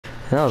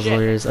That was Shit.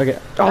 hilarious. Okay.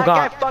 Oh That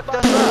god. guy fucked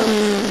us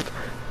up.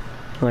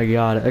 Oh my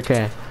god.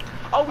 Okay.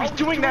 Oh, he's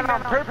doing that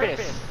on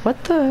purpose.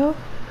 What the hell?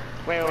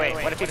 Wait.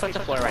 What if he puts the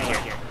floor right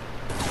here?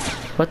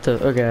 What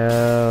the? Okay.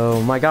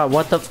 Oh my god.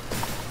 What the?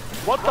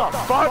 What the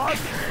fuck?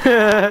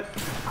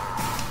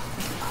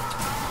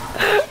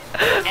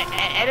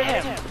 Edit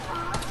him.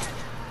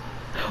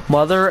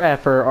 Mother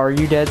effer. Are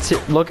you dead?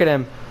 Look at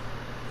him.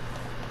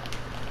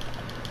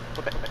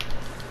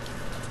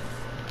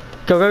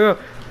 Go, go,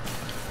 go.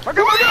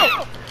 Go.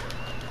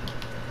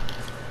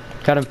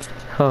 Got him.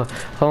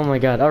 Oh my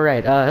god.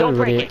 Alright, Don't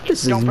everybody. break it.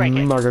 This Don't is break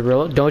it. Margaret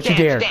Grillo. Don't you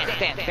dare.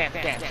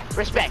 Stand.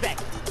 Respect.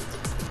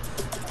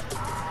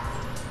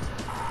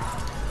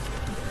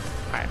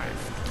 Alright.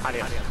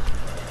 Adios.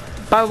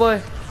 Bye, boy.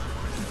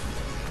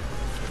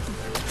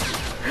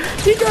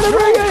 You gotta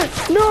bring it!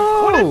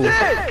 No! What a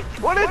dick!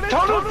 What a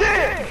total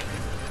dick!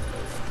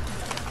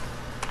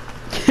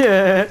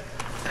 Yeah.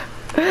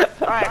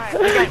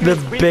 Alright, The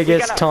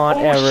biggest taunt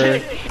ever.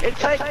 Shit.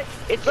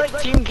 It's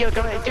like team kill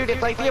coming. Dude,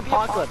 it's like the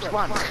apocalypse. Come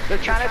on. They're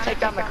trying to take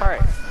down the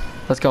cart.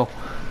 Let's go.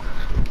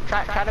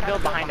 Try to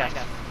build behind us.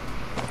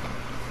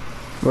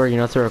 Or, you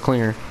know, throw a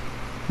cleaner.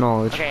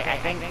 Knowledge. Okay, I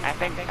think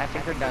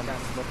they're done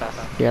with us.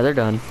 Yeah, they're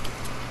done.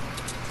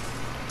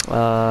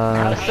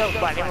 That was so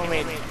funny when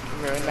we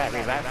ruined that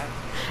revive.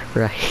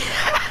 Right.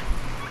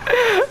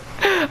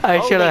 I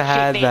should have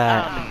had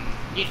that.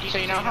 So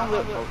you know how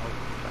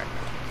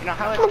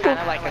it's kind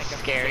of like a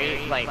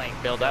scary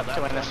build up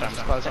to when the storm's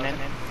closing in.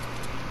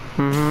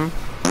 Mm-hmm.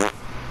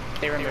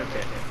 They removed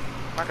it.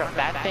 Marco,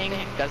 that thing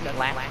doesn't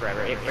last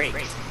forever. It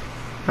breaks.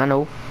 I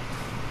know.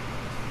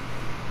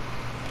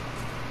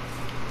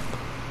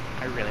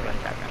 I really like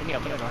that. Can you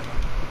open the door?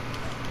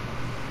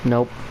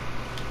 Nope.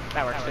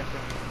 That works too.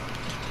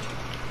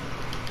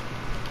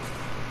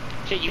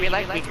 Shit, you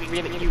realize we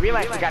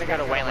gotta go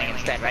to whaling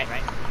instead, right?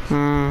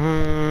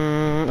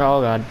 Mm-hmm.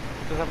 Oh god.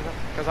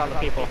 Because all the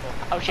people.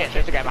 Oh shit,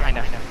 there's a guy behind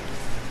us.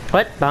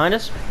 What? Behind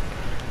us?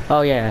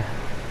 Oh yeah.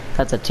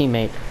 That's a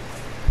teammate.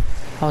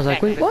 I was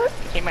like, wait, what?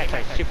 Teammates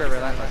are super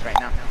relentless right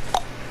now.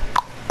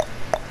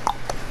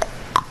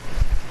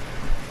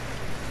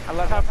 I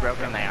love how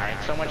broken they are.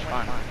 It's so much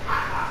fun.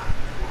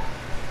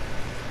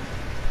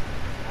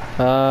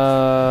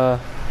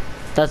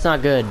 That's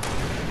not good.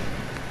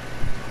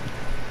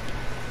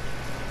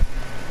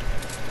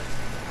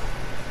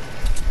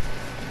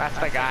 That's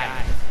the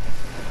guy.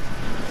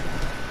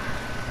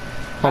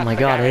 Oh my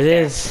god, it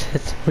is.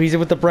 He's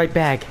with the bright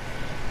bag.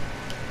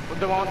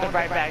 The one with the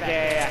bright bag,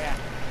 yeah.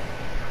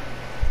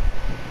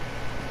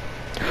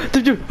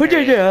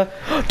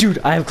 Dude,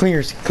 I have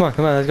cleaners. Come on,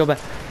 let's go back.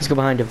 Let's go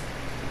behind him.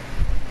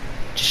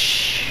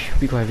 Shh.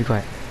 Be quiet.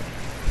 I'll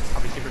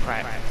be super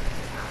quiet.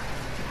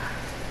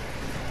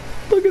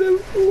 Look at him.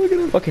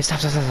 Okay, stop.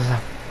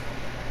 Stop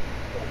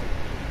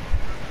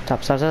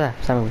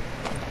moving.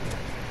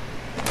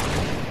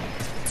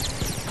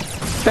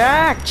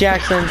 Back,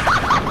 Jackson.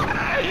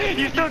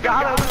 You still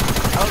got him.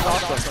 That was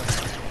awesome.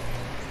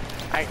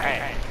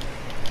 Alright.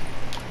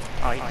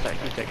 Oh, he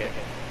took it.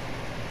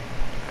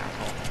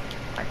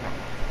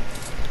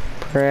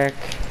 Prick.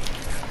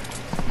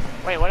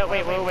 Wait. What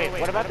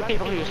about the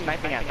people who you're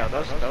sniping at though?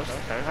 Those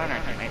aren't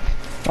our teammates.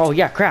 Oh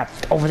yeah, crap.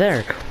 Over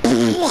there.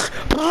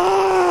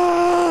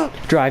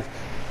 Drive.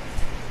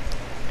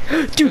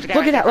 Dude,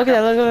 look at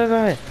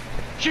that.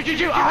 Shoot.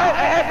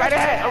 Ahead, right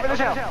ahead, over this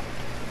hill.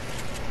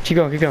 Keep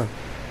going.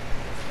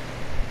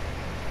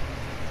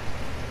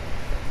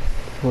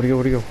 Where'd he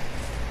go?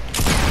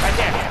 Right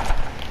there.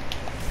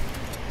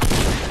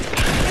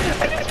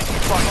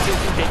 Fuck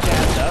this bitch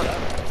ass up.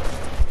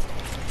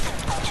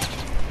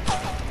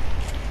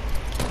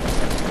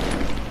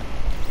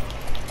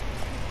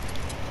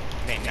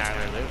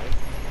 Gnarly loot.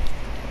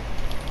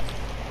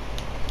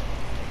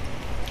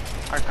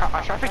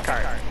 Our shopping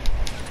cart.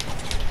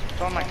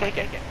 Someone might take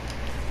it.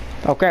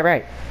 Oh crap,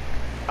 right.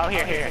 Oh,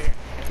 here.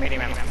 It's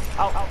medium ammo.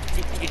 Oh,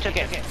 you took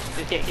it.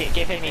 Just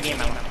give him medium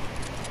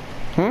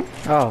ammo.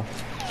 Oh.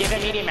 Give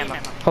him medium ammo.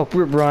 Oh,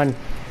 run.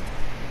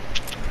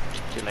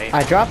 Too late.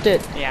 I dropped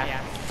it. Yeah,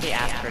 he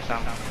asked for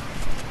some.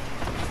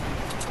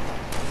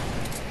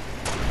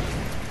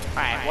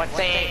 Alright, what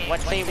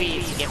say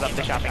we give up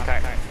the shopping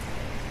cart?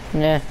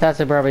 Yeah, that's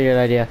probably a good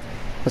idea.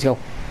 Let's go.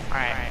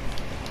 Alright.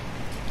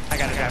 I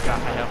gotta drive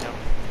off my hill.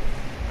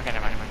 Okay,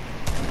 never mind.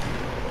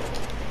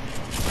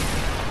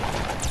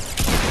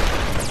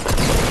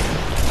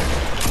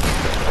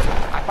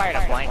 I fired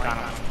a blank on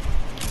him.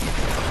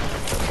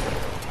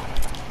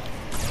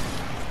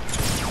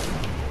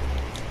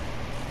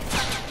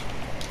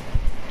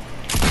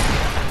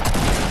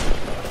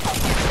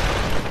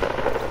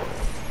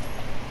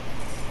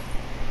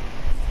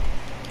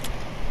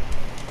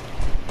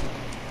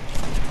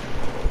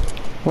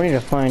 We need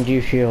to find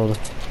you, shield.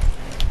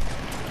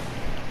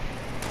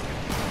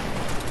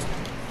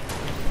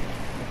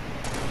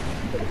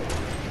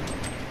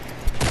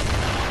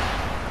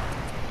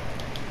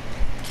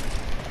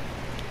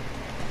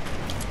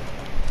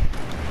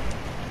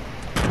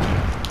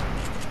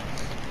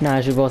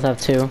 Nice, we both have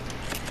two.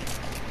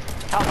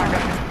 Oh my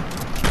god.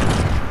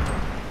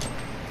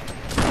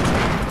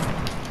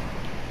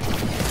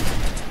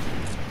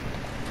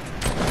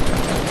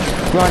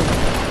 Run.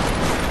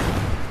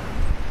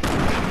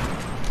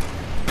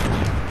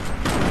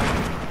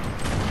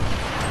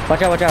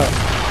 Watch out, watch out.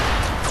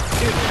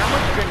 Dude, how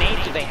much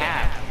grenades do they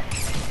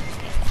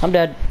have? I'm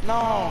dead.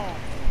 No.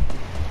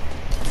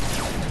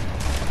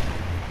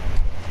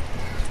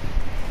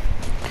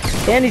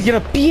 And he's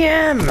gonna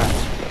BM!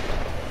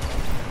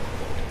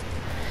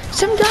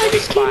 Some guy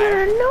just came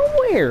out of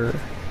nowhere!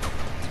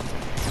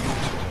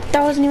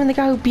 That wasn't even the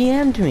guy who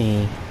BM'd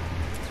me.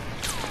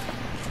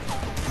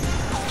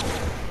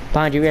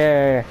 Behind you,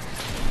 yeah.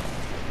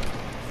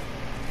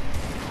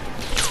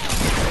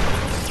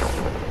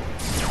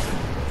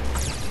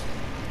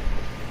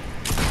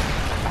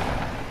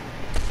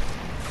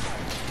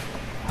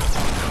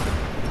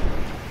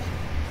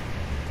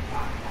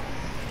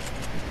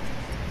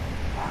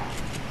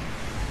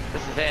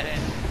 This is it.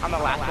 I'm the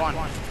last one.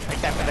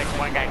 Except for the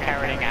one guy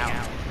carrying out.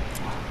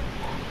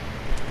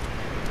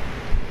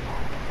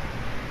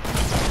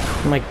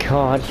 Oh my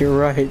god, you're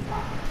right.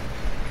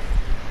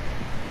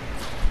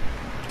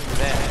 This is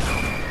it.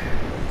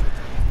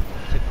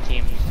 To the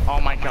teams.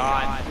 Oh my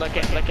god. Look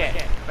at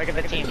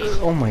the teams.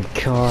 Oh my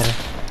god.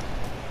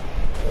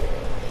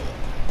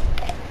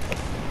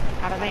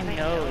 How do they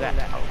know that?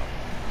 Oh.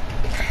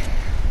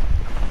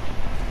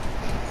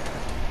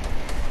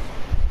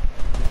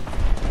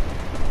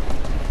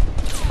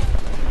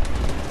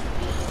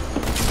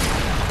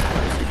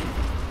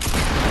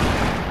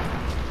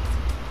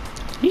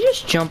 You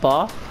just jump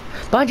off.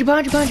 Behind you,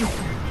 behind you, behind you.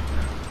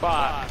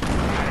 Fuck.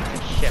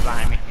 Shit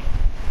behind me.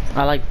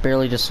 I like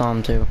barely just saw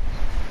him too.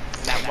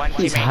 That one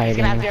He's teammate. hiding. He's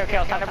gonna have 0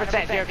 kills,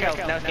 100% 0 kills,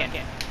 no skin.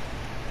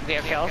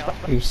 0 kills.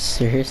 Are you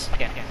serious?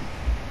 Skin.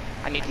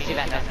 I need to see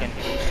that no skin.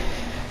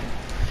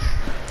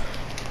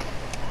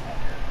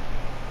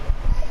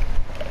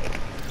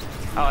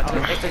 Oh,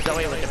 it's a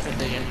Zoe with a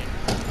precision.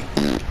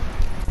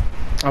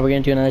 Are we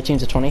gonna do another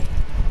teams of 20?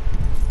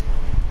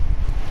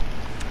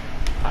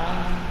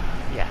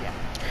 Yeah.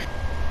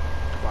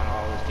 Come on,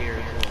 all those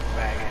tears, little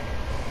faggot.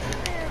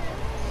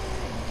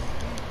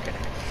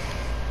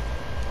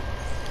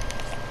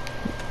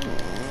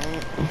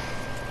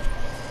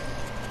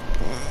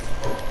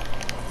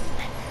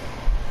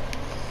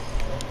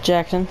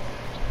 Jackson.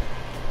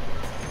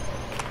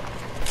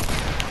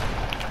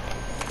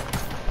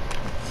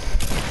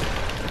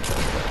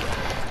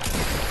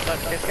 Look,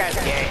 this guy's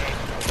gay.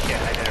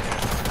 Shit, I did it.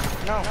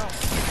 No.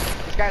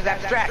 This guy's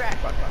abstract.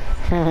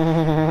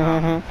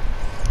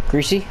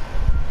 Greasy?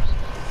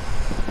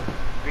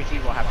 Greasy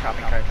will have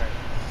shopping carts.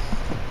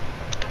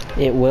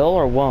 It will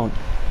or won't?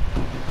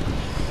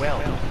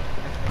 Will.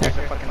 There's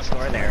a fucking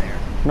store there.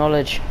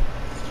 Knowledge.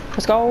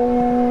 Let's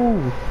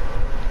go!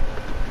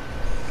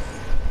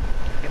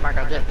 Hey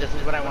Marco, this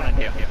is what I want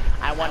to do.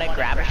 I want to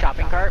grab a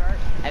shopping cart,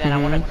 and then I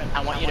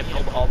want you to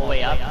build all the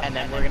way up, and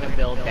then we're gonna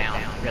build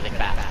down really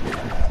fast.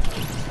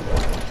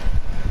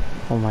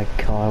 Oh my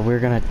god, we're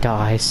gonna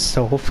die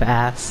so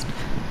fast.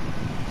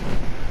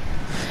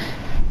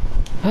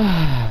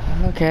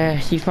 Okay,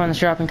 you find the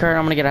shopping cart,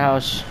 I'm gonna get a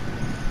house.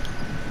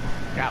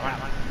 Got one.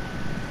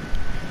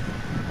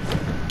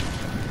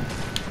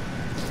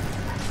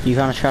 You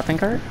found a shopping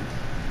cart?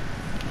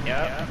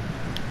 Yep.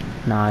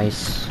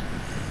 Nice.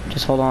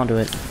 Just hold on to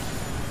it.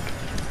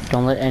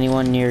 Don't let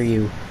anyone near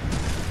you.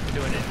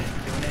 Doing it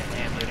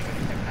and looting at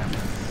the same time.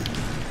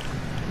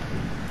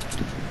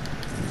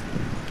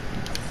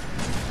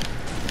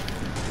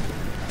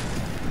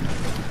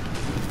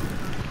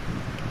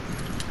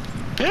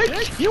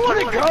 Bitch, you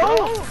wanna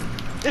go?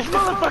 This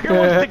motherfucker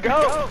wants to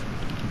go.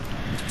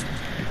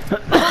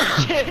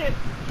 Shit.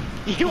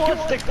 He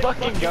wants to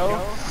fucking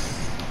go.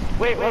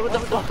 Wait, what the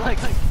fuck?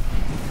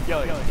 Yo,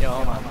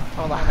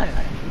 hold on.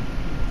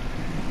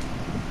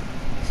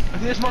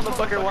 This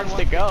motherfucker wants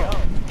to go.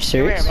 You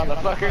serious? Come here,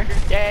 motherfucker.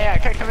 Yeah,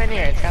 come in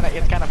here. It's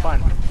kind of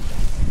fun.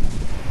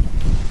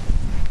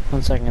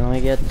 1 second, let me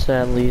get to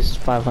at least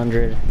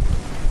 500.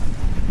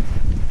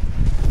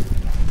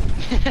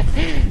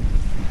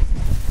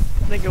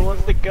 Nigga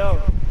wants to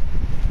go.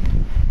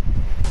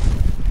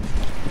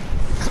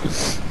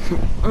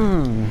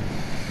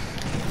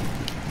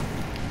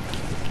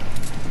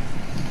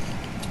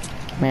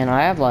 Man,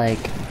 I have like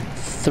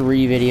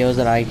 3 videos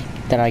that I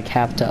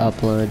have to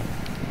upload.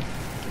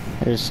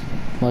 There's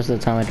most of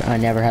the time I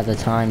never have the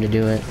time to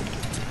do it.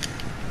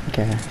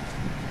 Okay.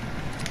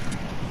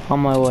 On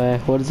my way.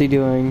 What is he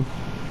doing?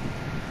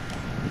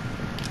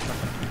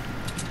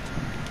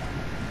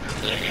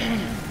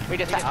 We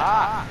just Is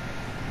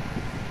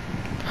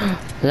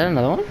that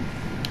another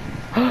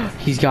one?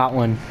 He's got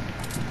one.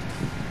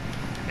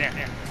 Here.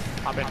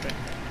 Hop in.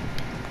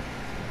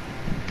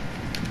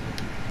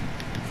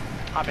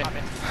 Hop in.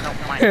 No,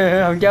 mine.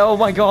 Oh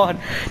my god.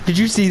 Did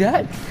you see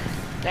that?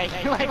 Yeah,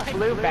 he like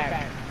flew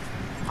back.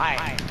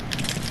 Alright.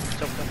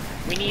 So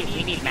we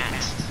need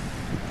max.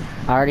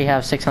 I already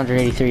have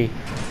 683.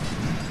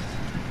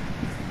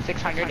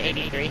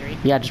 683?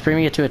 Yeah, just bring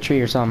me to a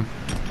tree or something.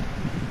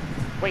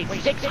 Wait,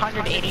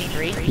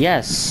 683?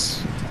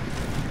 Yes.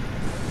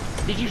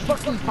 Did you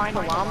fucking find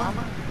a llama?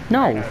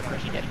 No. Of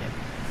course you did.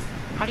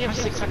 How do you have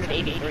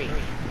 683?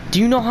 Do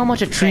you know how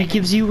much a tree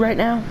gives you right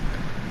now?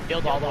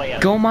 Build all the way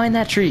up. Go mine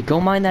that tree. Go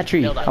mine that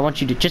tree. Build up. I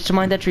want you to just to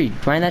mine that tree.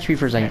 Mine that tree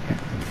for a second.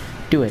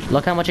 Do it.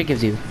 Look how much it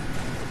gives you.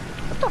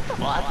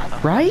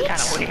 What? Right?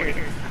 Kind of weird.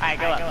 Alright,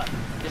 go up.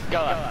 Just go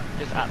up.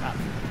 Just up.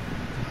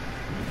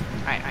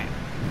 Alright.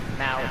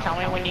 Now, tell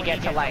me when you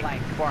get to like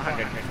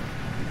 400.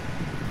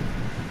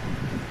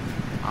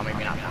 Oh,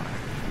 maybe not 400.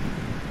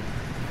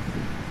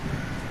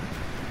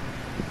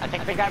 I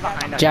think the guy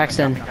behind us.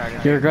 Jackson,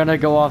 you're gonna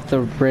go off the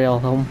rail.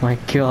 Oh my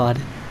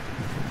god.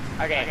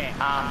 Okay,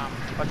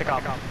 what's it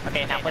called?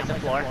 Okay, now place the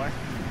floor.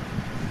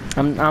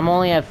 I'm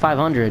only at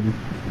 500.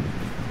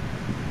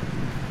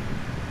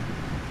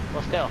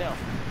 Well, still.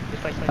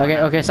 Just place the Okay,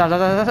 floor. okay,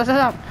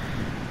 stop.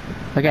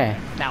 Okay.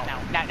 Now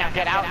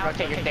get out and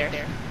rotate your stairs.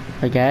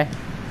 Okay.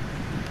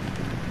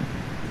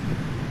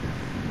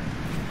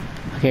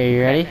 Okay,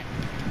 you ready?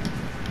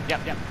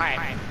 Yep.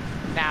 Alright.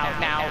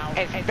 Now,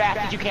 as fast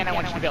as you can, I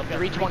want you to build.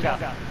 3, 2, 1, go.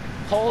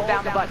 Hold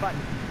down the button.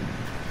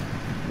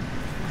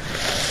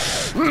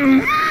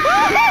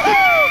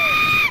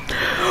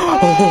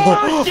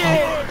 Oh,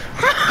 shit!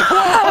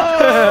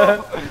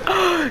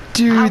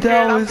 Dude,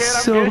 that was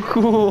so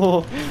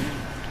cool.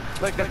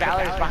 Look, the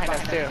Valor's behind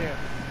us, too.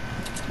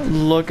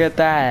 Look at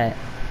that.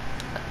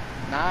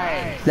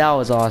 Nice. That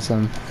was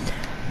awesome.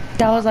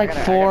 That was like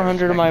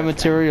 400 of my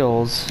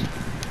materials.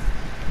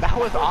 That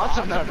was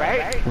awesome, though,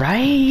 right? Right?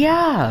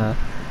 Yeah.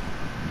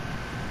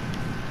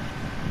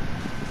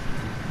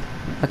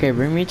 Okay,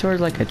 bring me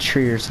towards like a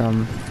tree or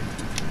something.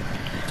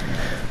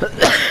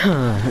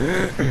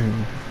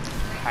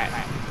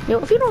 Alright. Yo,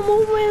 if you don't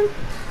move, man.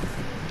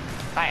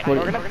 Alright,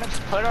 we're gonna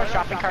put our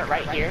shopping cart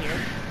right here. And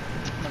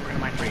then we're gonna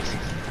mine trees.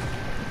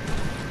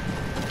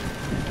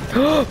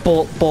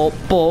 Bolt.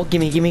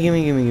 Gimme. Give me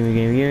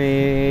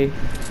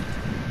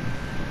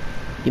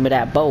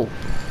that bolt.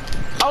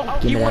 Oh,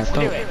 he wants to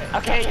do it.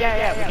 Okay,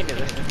 yeah, we can do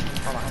this.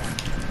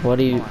 Hold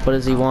on. What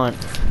does he want?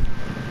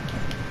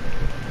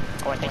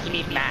 Oh, I think he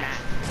needs mats.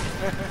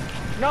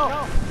 No!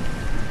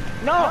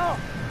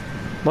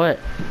 What?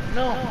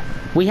 No!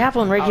 We have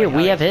one right here.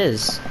 We have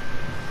his.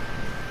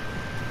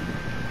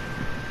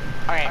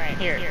 Alright,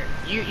 here.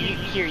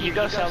 You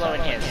go solo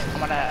in his. I'm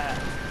gonna...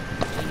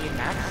 You need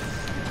mats?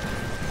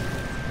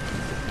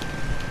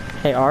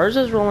 Hey, ours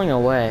is rolling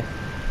away.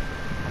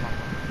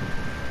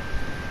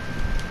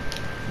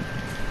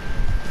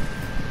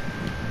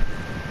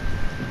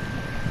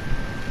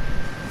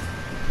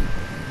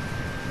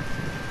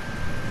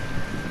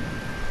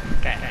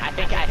 Okay, I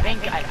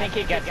think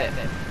he gets it.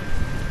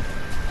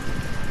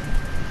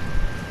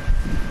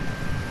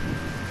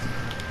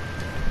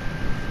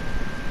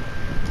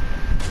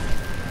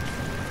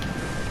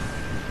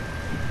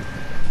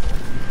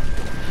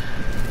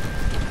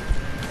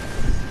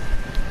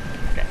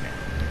 Okay.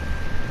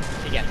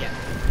 He gets it.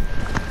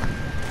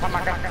 Come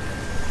on, go.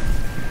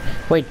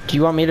 Wait, do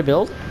you want me to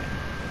build?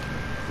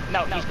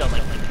 No, he's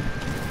building.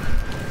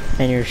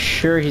 And you're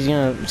sure he's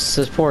gonna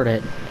support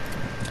it?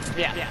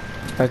 Yeah.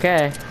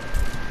 Okay.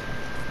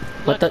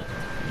 What the?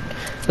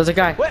 There's a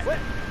guy. What?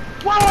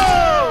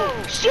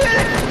 Whoa! Shit!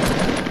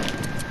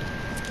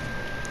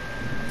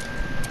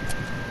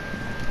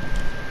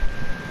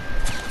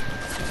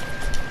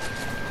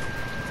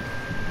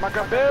 I'm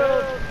gonna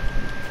build.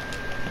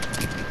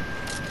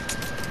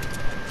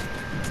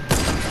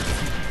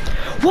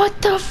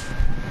 What the f-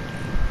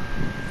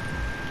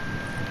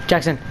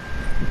 Jackson.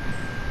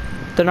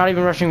 They're not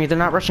even rushing me. They're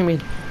not rushing me.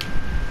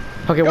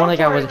 Okay, one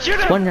guy was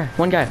one guy.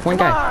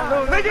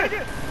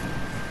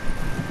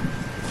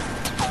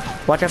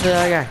 Watch out for the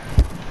other guy.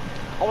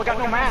 Oh, we got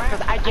no mats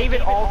because I gave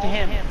it all to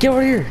him. Get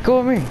over here. Go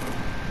over here.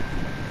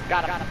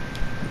 Got him.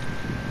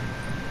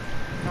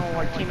 No,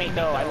 our teammate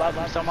though. I love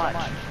him so much.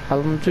 I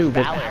love him too,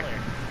 but Valor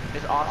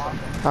is awesome.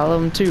 I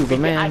love him too, but I've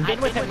man.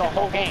 been with him the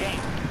whole game.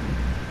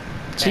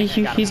 See,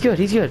 he's good.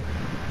 He's good.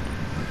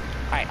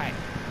 Alright,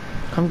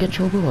 Come get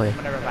your boy. I'm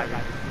gonna revive you.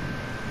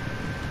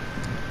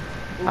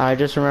 I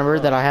just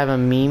remembered that I have a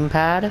meme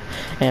pad,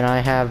 and I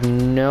have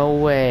no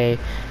way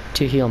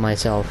to heal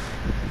myself.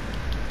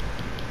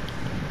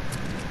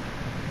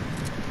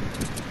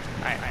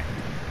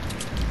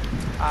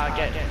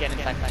 Alright. Get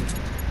inside.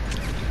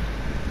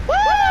 Woo!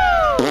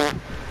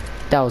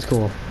 That was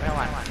cool. Hold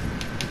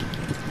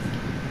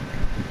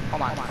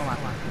on.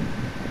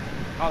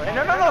 Oh,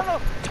 no.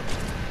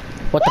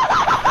 What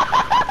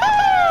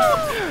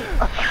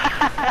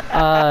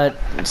the?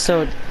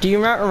 So, do you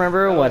not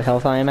remember what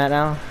health I am at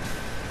now?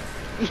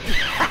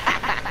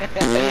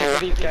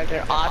 These guys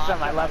are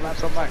awesome. I love them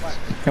so much. You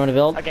want to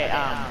build? Okay,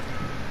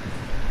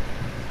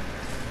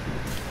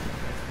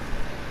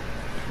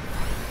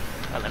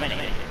 eliminate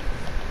it.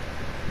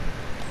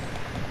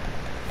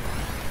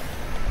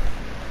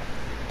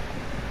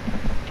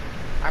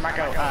 Alright,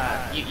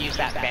 Marco, you use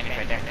that bandage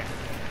right there.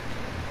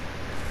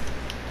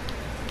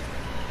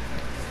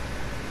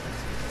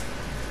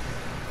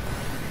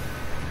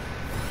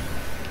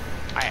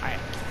 Alright.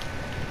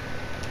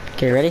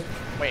 Okay, ready?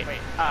 Wait.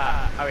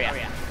 Oh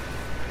yeah.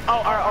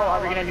 Oh,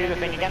 are we gonna do the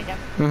thing again?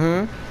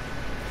 Mm-hmm.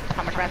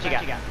 How much mats you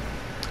got?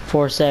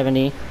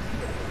 470.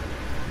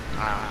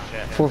 Oh,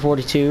 shit.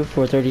 442,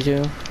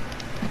 432.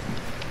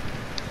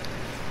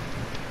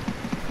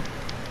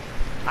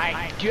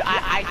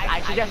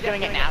 I suggest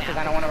doing it now because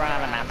I don't want to run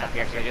out of maps up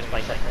here, so just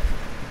place it.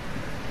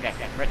 Okay,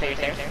 rotate your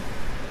stairs.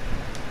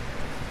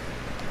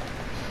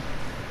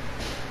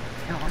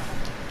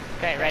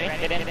 Okay, ready?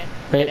 Get in.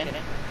 Wait. Get in.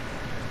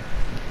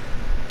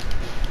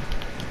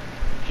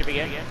 Should be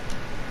good.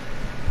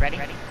 Ready?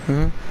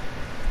 Mm-hmm.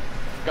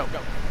 Go.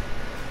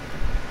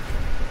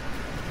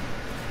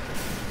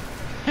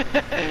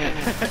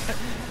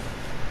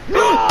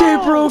 They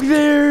broke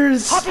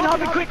theirs! Hop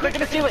in, quick, they're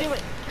gonna steal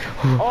it!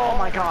 Oh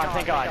my god,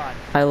 thank god.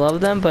 I love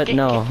them, but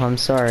no, I'm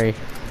sorry.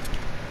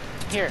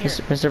 Here.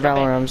 Mr.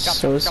 Valor, I'm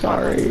so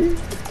sorry.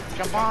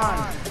 Jump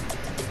on!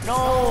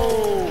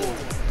 No!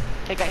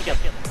 Take that shield.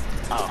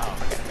 Oh,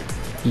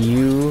 okay.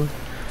 You...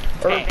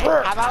 Hey,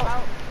 how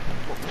about...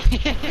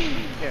 Here.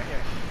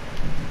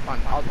 Come on,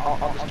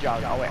 I'll just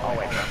jog. I'll wait.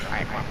 Alright,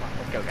 come on.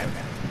 Let's go, guys.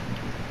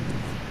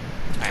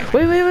 Right.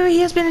 Wait, he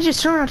has bandages.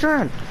 Turn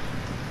around.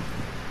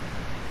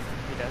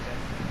 He does it.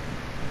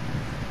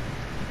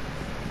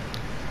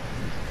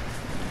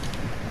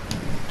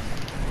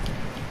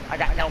 I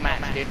got no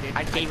match, dude.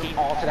 I gave them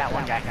all to that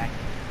one guy.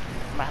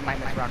 My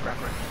rock.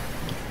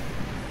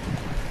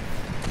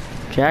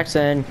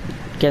 Jackson,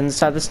 get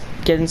inside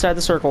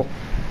the circle.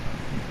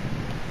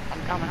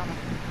 I'm coming.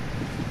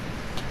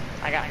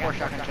 I got 4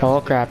 shotgun shells.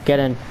 Oh crap, get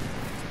in.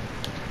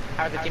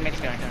 How are the teammates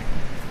doing?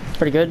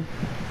 Pretty good.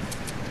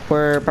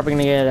 We're probably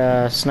gonna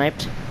get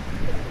sniped.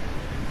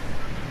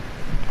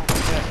 Oh,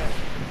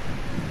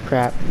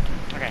 Crap.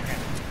 okay.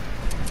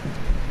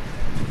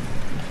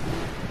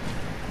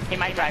 He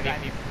might drive you.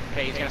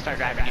 Okay, he's gonna start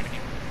driving you.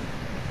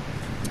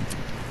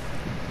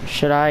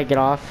 Should I get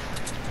off?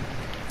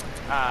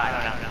 I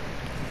don't know.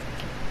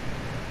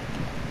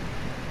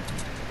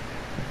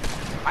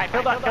 Alright,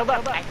 build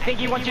up. I think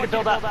he wants you to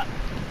build up.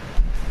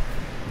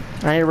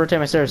 I need to rotate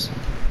my stairs.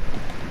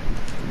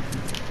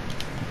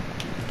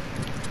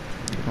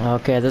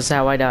 Okay, this is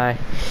how I die.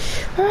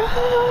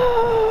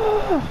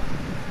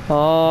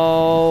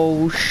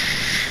 Oh,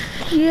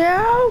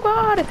 yeah, oh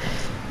god.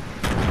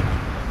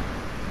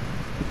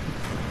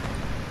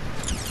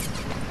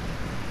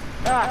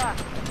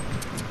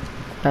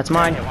 That's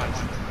mine.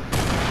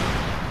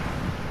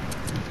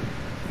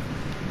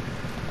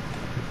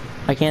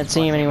 I can't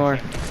see him anymore.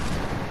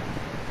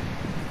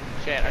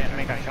 Shit, I can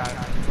make a shot.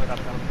 Split up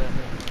a little bit.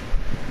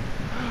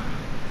 Oh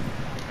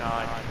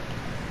god.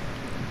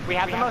 We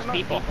have the most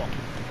people.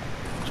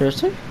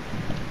 Seriously?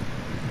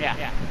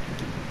 Yeah.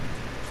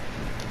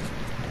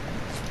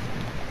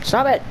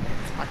 Stop it!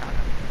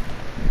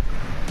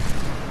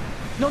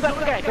 No, that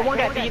one guy, the one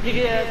guy,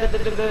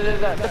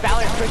 the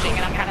Valor's pushing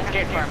and I'm kind of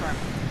scared for him.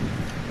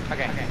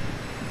 Okay.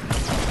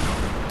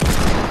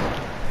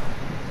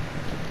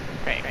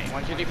 Okay,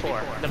 1, 2, 3,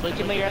 4. The blue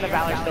team leader and the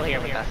Valor's still here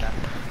with us.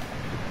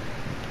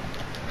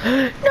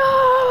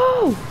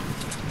 No!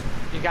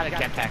 You got a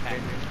jetpack, dude.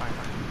 It's fine.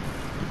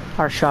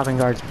 Our shopping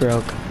cart's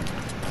broke.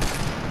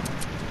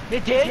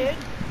 It did?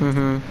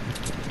 Mm-hmm.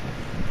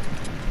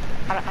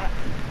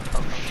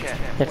 Oh shit.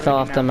 It fell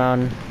off the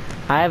mountain.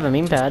 I have a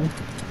meme pad.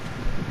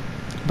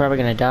 I'm probably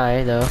gonna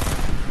die, though.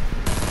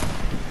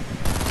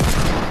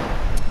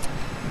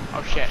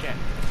 Oh shit.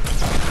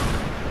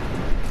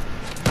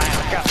 Alright,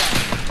 let's go.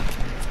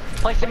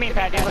 Place the meme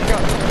pad, dude. Let's go.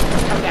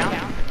 Come down.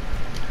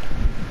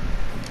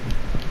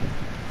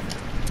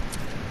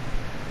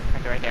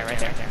 Right there.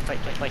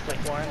 Place the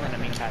floor and then a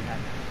meme pad.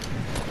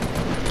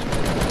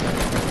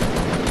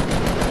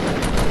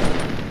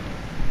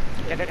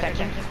 Get their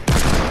attention.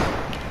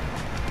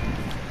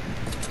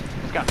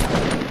 Let's go.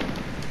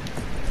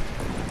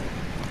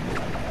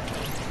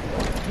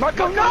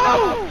 Marco,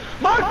 no!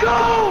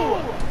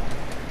 Marco!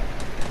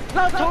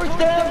 Not towards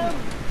them!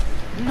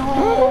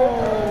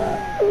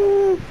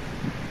 No!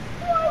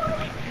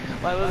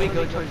 Why would we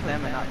go towards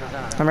them and not the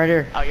zone? I'm right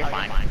here. Oh, you're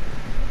fine.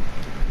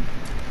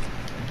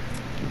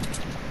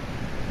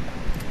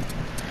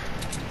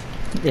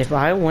 If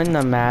I win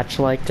the match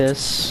like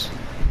this,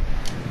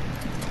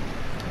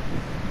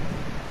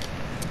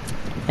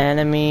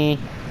 enemy,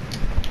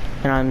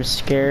 and I'm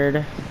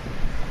scared.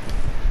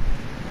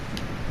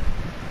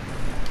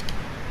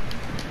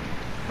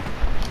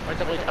 Where's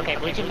the blue? Okay,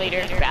 blue team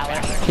leader, Valor.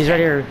 He's right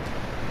here.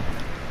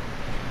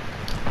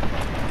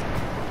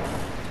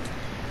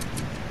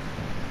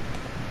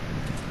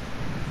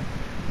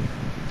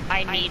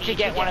 I need to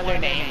get one of their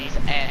names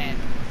and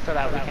so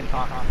that we can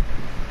talk.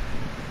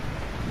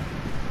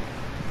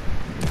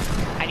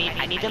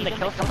 I need them to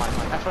kill someone.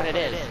 That's what it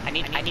is. I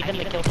need them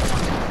to kill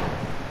someone.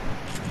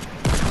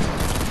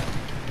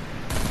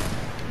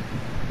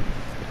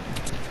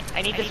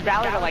 I need this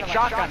Valor to like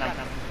shotgun them.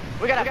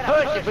 We gotta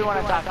push if we want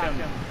to talk to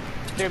them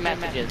through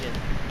messages.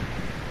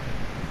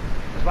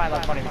 That's why I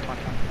love 20v20.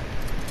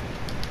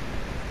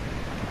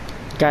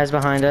 Guys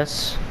behind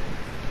us.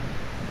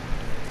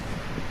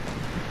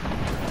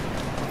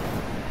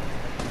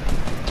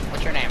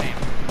 What's your name?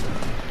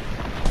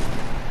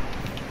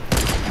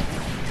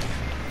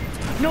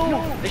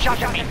 No! They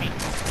shotgun me!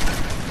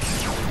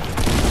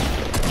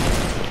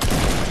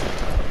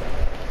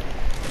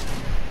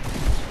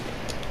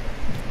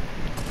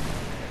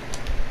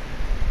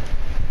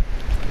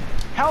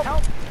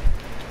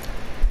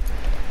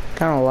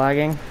 Kind of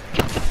lagging.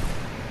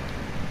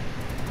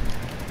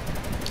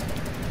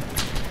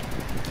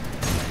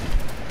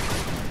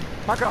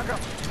 Marco,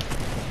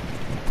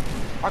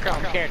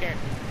 I'm scared.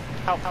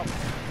 Help.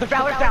 The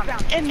Valor's down.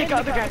 And the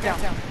other guy's down.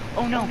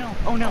 Oh no.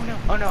 Oh no.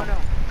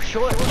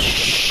 Sure.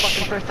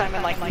 Fucking first time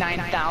in like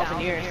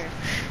 9,000 years.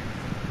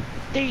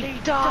 They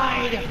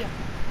died.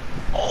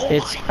 Oh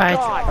my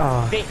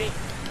god.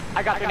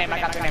 I got their name.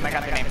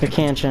 The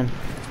Canchin.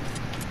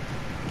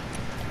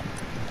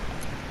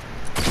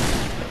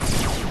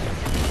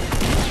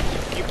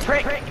 You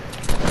prick.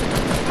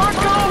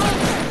 Marco!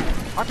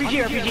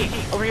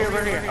 RPG. Over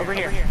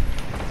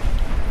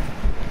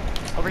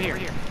here.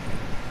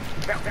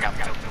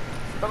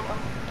 Go.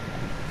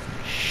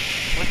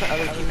 What's the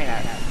other teammate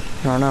at?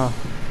 I don't know.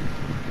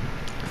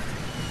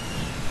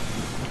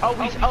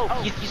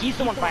 He's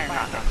the one firing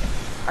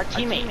rockets. Our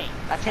teammate.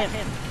 That's him.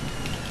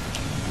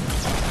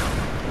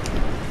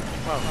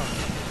 Whoa.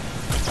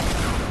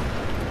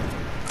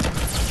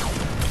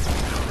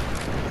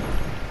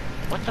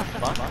 What the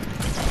fuck?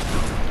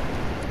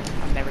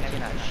 I've never seen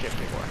that shit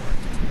before.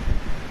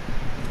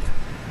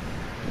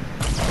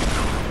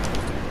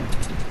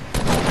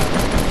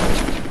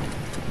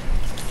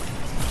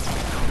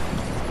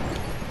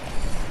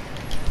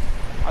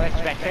 Are they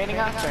spectating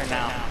us or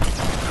no?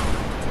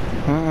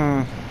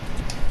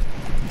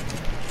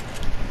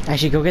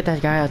 Actually, go get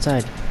that guy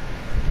outside.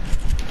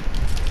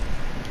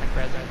 Like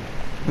Resident?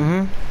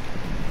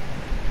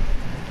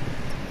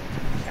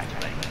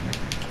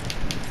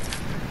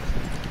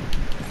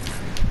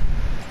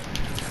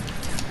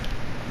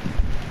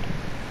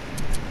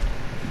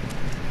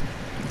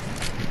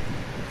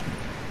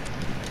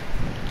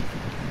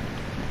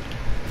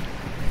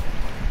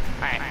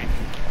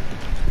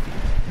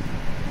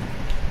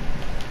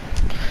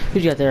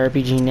 Who's got the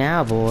RPG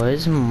now,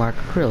 boys? Mark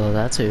Acrylo,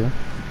 that's who.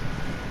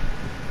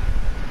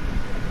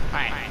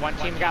 Alright, one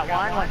team got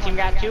one team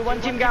got two,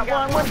 one team got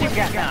one team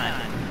got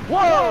none.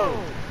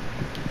 Whoa!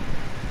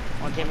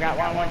 One team got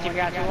one team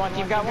got two, one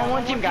team got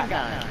one team got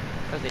none.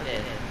 Because they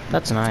did.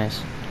 That's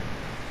nice.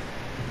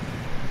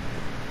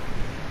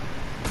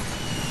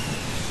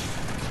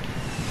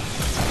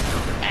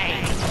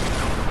 Hey!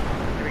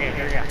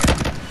 Here we go.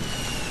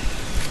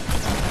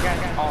 You guys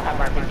all have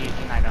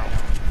RPGs and I don't.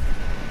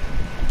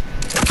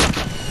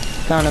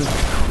 Found him.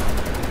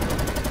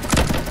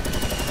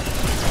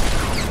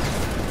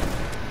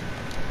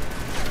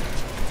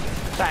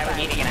 Sorry, we're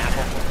eating an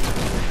apple.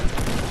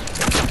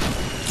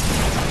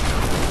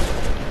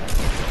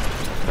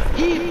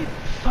 He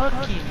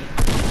fucking...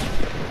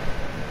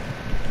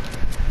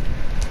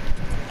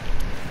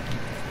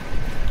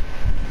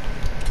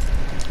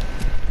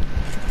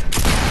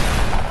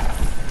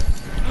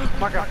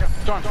 Marco,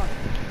 storm.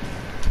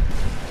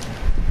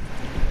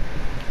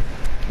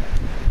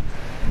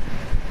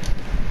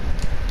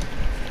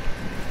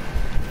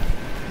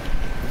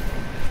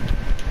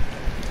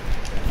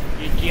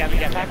 Do you have a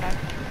jetpack?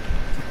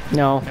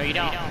 No. No, you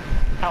don't.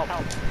 Help.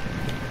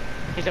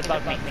 He's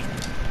above me.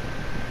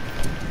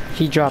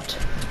 He dropped.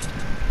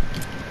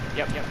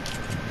 Yep.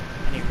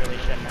 And he really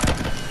shouldn't have.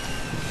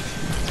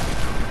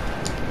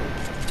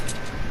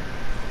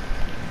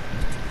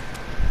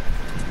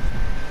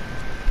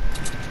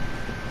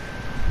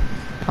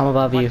 I'm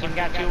above you. One team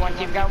got two, one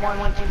team got one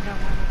team got one team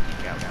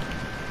got one.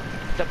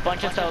 It's a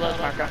bunch of solos,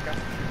 Marco.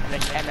 And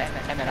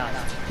then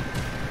us.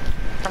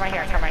 Come right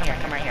here.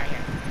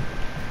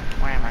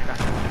 Where am I,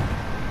 Marco?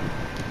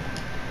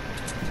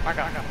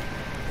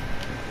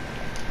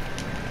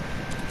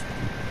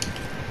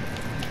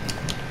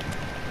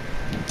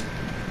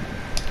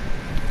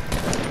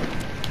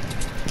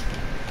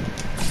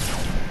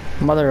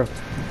 Mother of...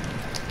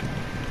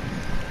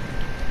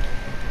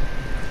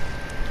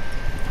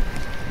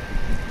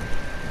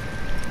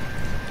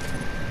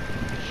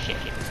 Shit.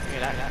 Hear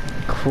that?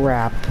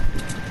 Crap.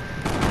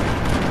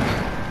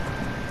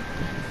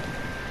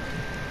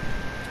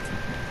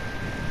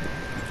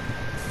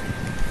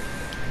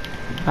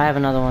 I have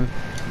another one.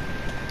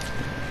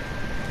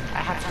 I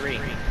have three.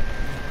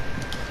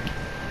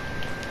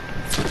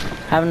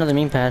 I have another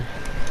meme pad.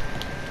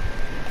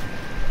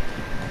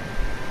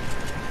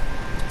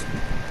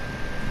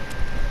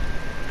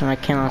 And I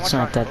cannot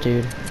snipe that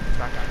dude.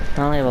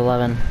 I only have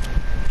 11.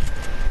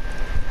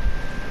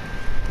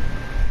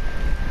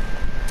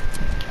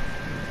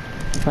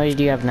 How many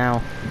do you have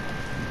now?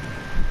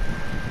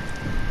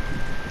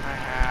 I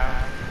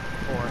have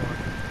four.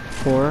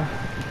 4?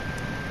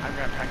 I'm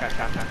gonna check out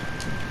shotgun.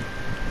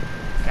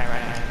 Okay,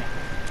 right ahead.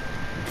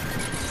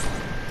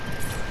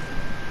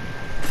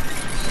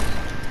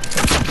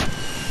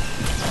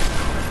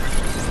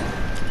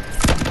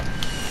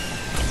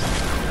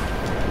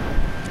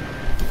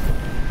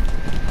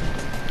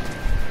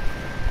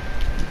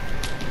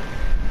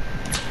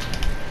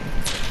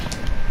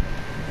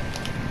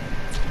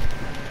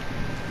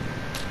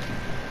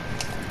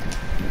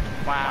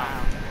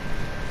 Wow.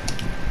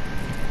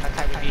 That's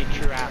how we be a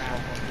true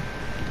asshole.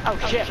 Oh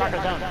shit,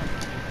 Marco's zone.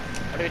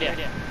 What do we do?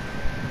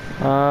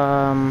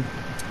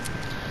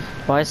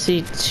 Well, I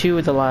see two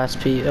of the last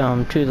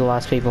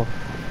people.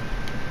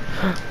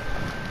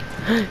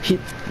 He,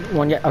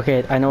 one guy.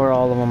 Okay, I know where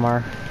all of them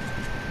are.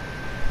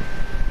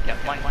 Yep,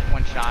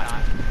 one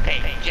shot.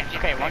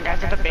 Okay, one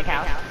guy's at the big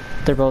house.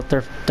 They're both.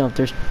 No,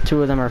 there's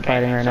two of them are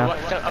fighting right now.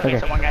 So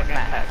one guy's in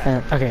that house.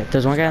 And, okay,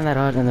 there's one guy in that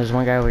hut, and there's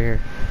one guy over here.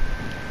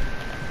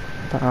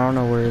 But I don't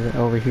know where the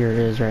over here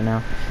is right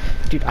now.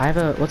 Dude, I have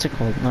a what's it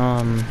called?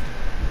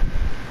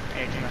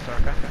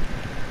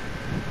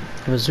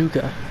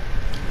 Bazooka.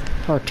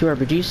 Oh, 2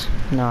 RPGs?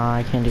 Nah,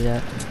 I can't do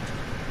that.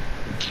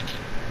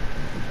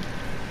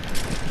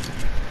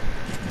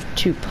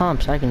 2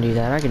 pumps, I can do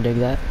that. I can dig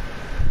that.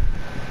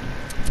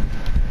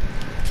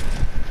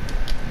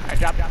 I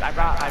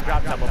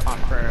dropped double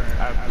pump for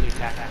a blue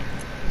tack.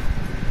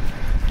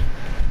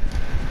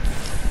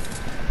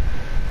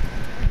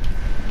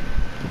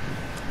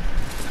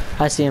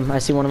 I see him. I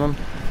see one of them.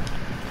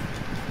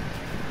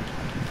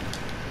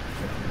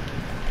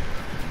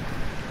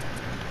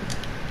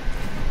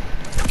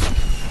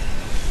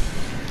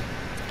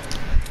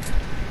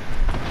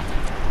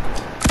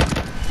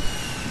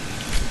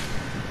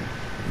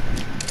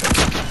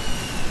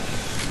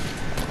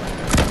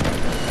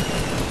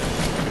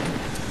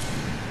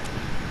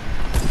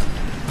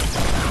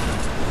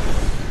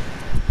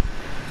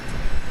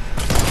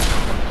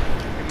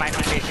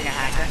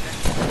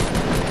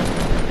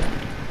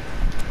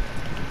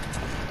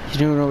 He's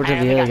moving over to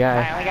the other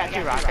guy. I only got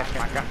 2 rockets,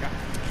 Marco.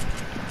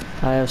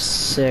 I have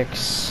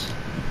 6.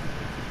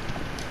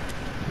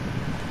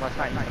 Let's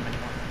not use them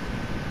anymore.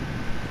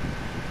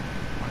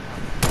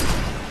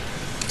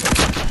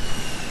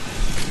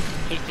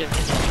 He's just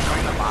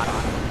destroying the bottom.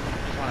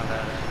 He's one of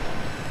those.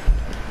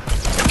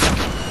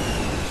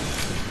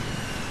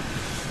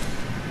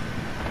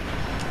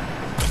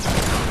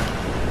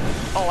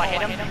 Oh, I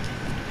hit him.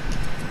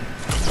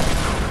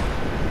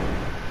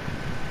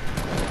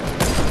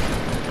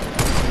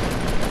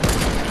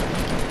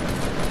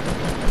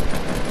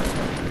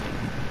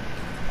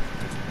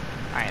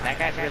 Alright, that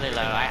guy's really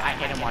low. I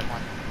hit him once.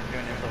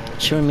 Doing his little...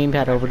 Should we meme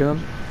pad over to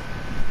him?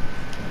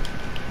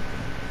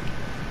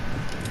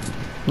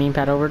 Meme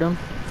pad over to him?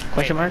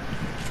 Question mark?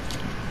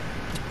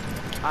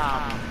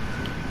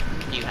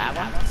 Do you have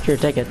one? Here,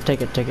 take it,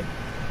 take it, take it.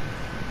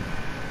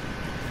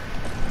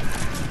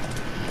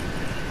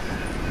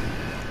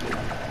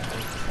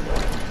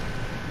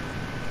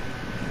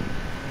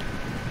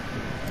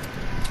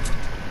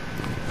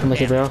 How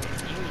much, bro?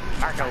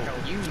 Marco,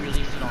 you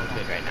really smell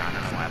good right now. I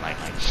don't know why I like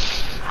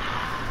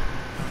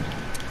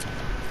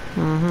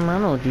I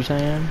know what you're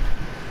saying.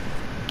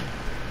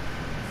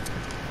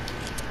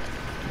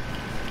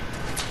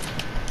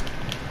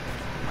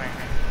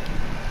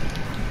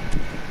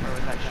 Where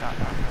was that shot?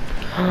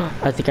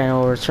 I think I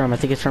know where it's from. I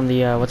think it's from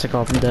the, what's it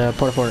called? The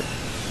porta fort.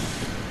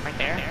 Right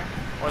there?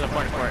 Or the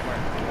porta fort?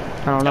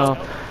 I don't know.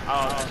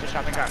 Oh, it's the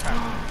shopping cart.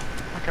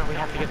 Marco, we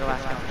have to get the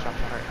last kill in the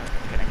shopping cart.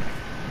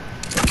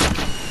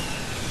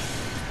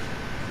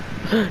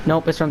 Kidding.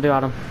 Nope, it's from the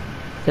bottom.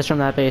 It's from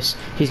that base.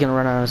 He's gonna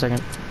run out in a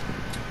second.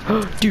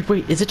 Dude,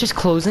 wait, is it just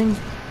closing?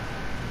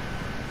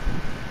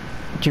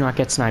 Do not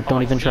get sniped.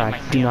 Don't even try.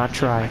 Do not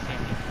try.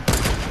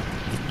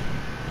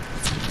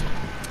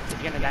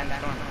 He's gonna die in the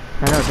storm.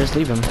 I know, just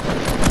leave him.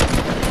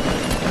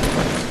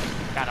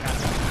 Got him.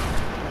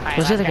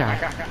 Where's the other guy?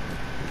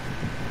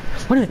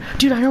 Wait a minute.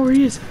 Dude, I know where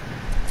he is.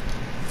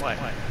 What?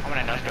 I'm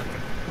gonna no-scope.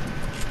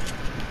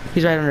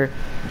 He's right under.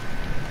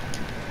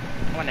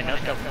 I'm gonna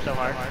no-scope him so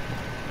hard.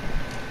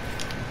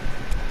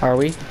 Are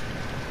we?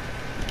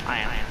 I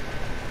am.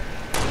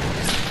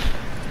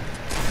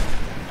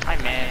 I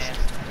missed.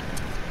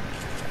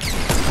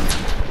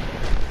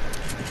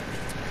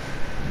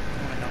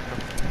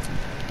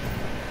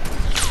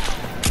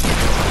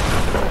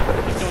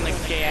 He's doing the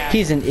gay ass.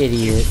 He's an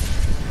idiot.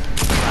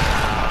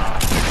 Wow.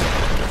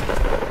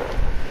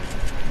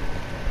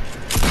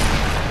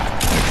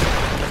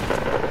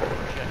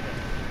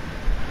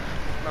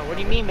 Bro, what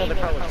do you mean build a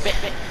pro with bit?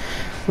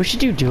 We should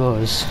do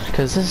duos,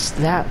 cause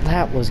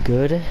that was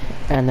good,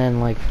 and then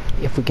like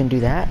if we can do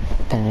that,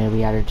 then it'll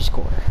be added to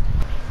score.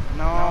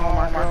 No,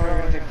 Marco,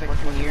 we're gonna take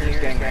 14 years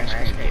getting that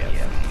screen.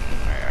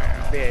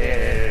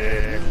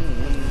 Okay.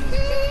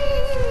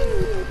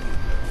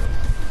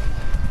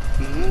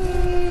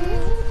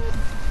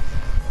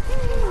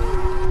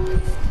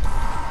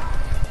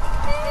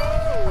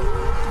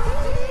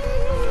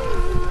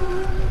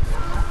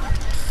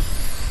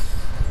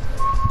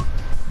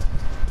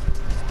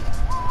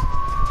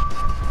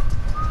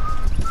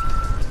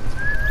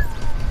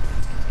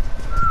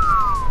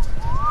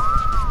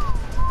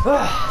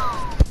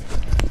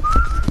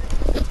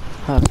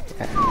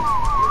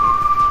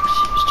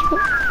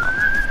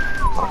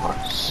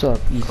 What's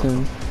up,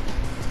 Ethan?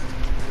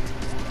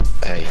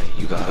 Hey,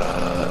 you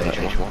got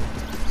H1?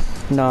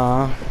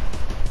 Nah.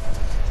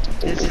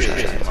 This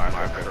is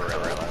Marco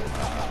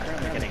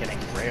currently getting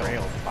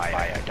railed by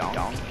a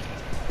donkey.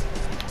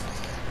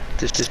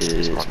 This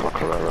is Marco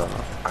Carrera.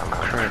 I'm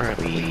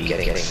currently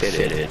getting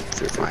fitted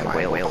through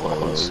my whale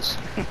clothes.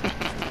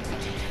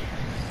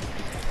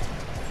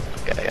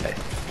 Okay.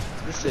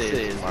 This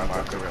is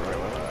Marco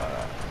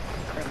Carrera.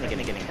 Currently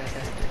getting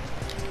tested.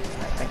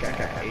 I think I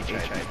got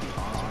HIV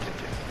positive.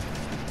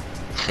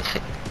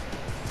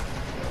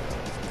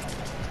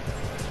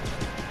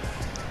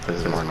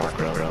 This is more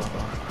bro.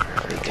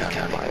 Currently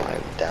counting my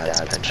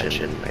dad's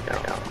pension right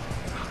now.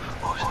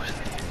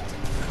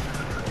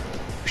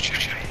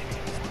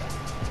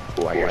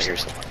 Oh, I hear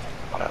something.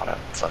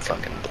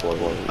 Fucking blow.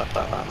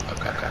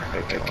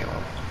 Okay.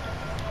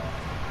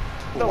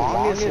 The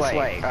longest,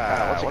 like,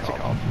 what's it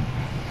called?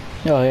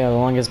 Oh yeah, the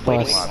longest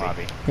bus.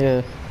 Lobby.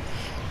 Yeah.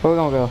 Where we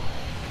gonna go?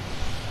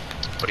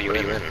 What are you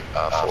in? For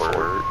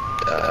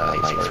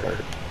 94.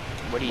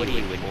 What do you in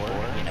for?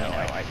 You know,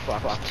 I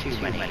fucked too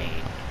many.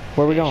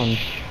 Where we going?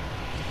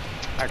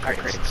 Our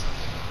crates.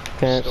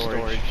 Okay.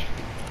 Storage.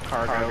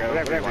 Cargo.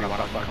 Whatever you want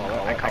to fucking call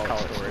it. I call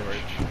it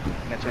storage.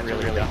 That's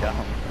really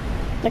dumb.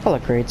 I call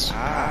it crates.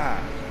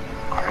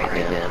 Alright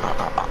then,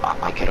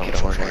 I'll get on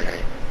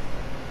Fortnite.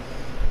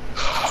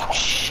 Oh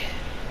shit.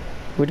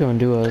 We're doing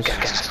duos.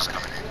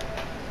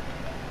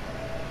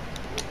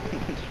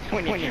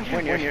 When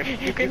you're,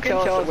 you can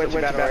tell us which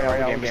battle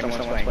royale game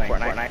someone's playing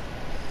Fortnite.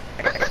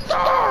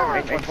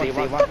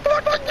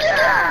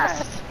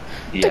 Yes!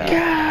 Yeah.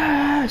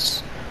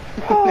 Yes!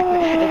 It's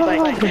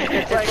like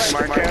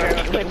Marco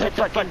with the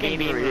fucking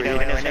baby burrito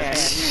in his hand,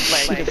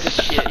 like the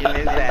shit in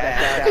his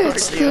ass.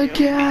 It's the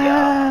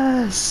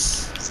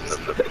gas!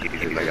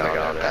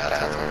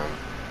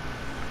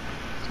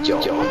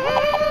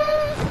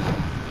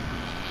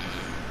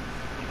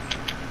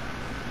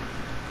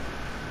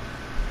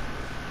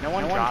 No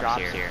one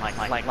drops here. Like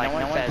no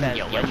one says,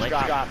 yo, let's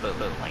drop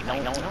boom. Like no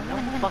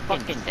one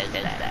fucking says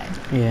that.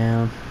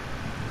 Yeah.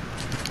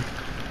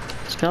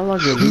 It's got a lot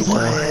of good loot though.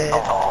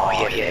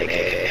 Oh,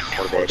 yeah.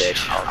 Hold on,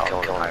 bitch. I'll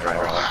kill him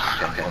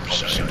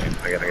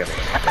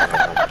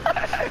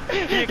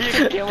You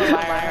can kill him by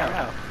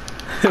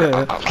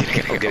I'm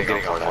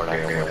getting on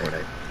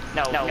Fortnite.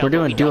 No, we're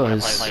doing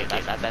duos. That's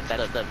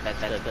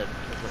the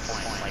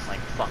point.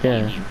 Like fuck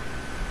Yeah. you.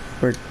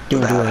 We're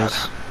doing duos.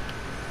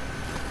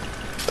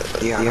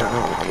 Yeah,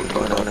 I'm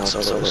going out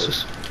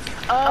solos.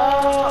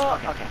 Oh,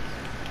 okay.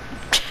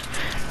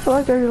 I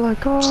like how you're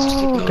like,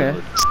 oh, okay.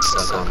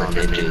 Suck on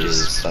the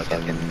ninjas,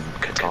 fucking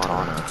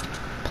katana.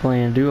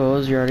 Playing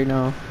duos, you already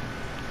know.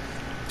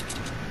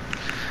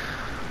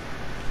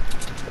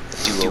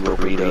 Duo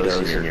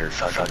burritos in your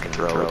fucking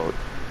throat.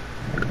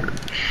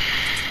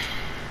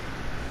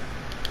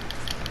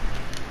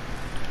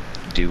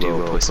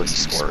 Duo pussy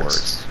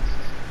sports.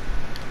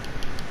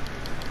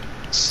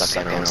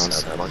 Sucking on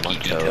some monkey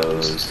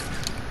toes.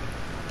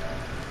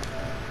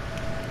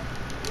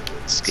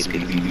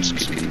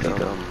 Skiddly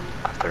gum.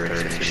 After I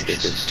finish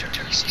this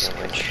turkey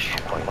sandwich,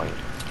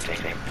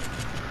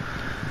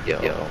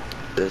 Yo,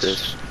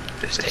 this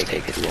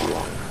taking too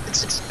long.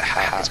 It's been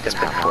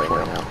halfway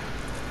now.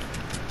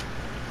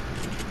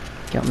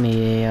 Got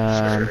me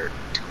a,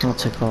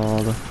 what's it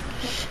called?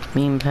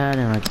 Meme pad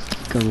and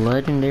a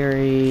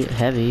legendary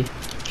heavy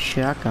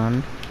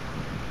shotgun.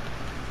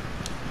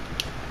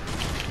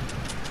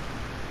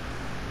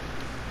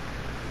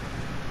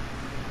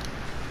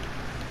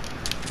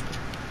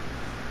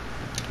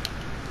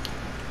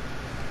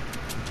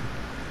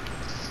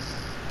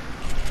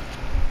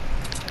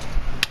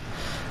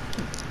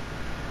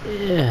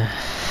 Yeah.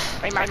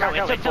 Wait, Marco,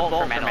 it's a bolt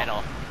for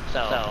metal.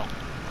 So,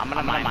 I'm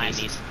gonna mine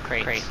these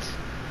crates.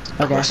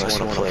 Okay. Unless you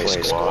want to play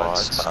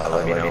squads,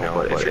 let me know.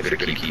 But if you're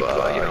gonna keep,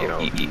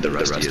 eat the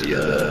rest of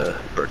the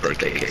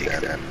birthday cake,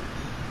 then.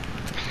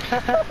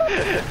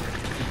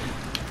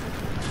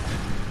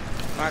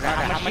 Marco,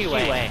 how much do you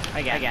weigh?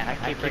 Again, I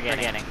keep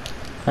forgetting.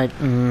 Like,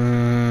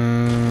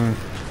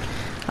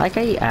 like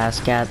how you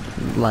ask at,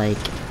 like,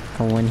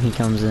 when he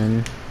comes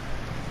in.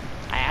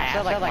 I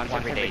ask like once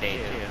every day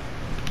too.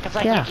 Cause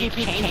like Yeah. you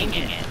keep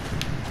changing it.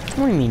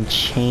 What do you mean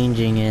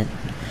changing it?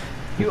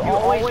 You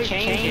always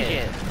change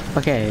it.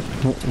 Okay,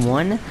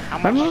 one.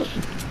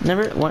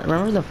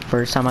 Remember the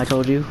first time I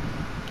told you?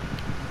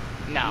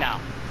 No.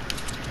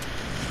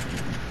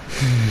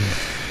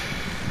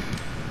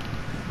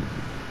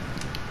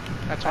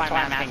 That's why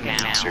I'm asking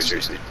now.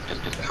 Seriously,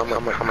 how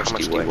much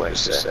do you weigh?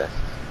 Say?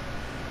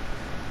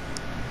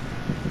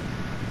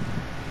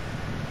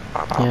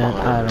 Yeah,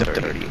 I don't.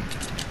 30.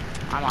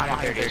 I'm on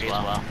 30 as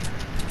well.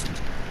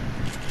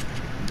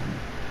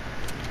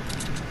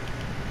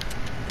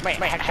 Wait,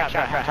 headshot,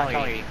 how tall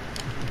are you?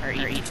 Or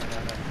eat?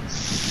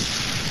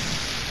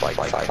 Like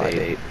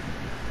 5'8".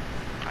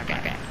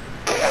 Okay.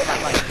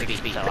 I'm like 6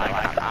 feet, so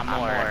I'm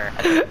more...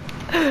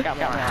 got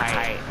more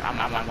height. I'm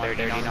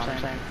 130, you know what I'm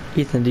saying?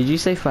 Ethan, did you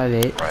say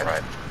 5'8"?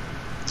 Right.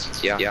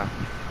 Yeah.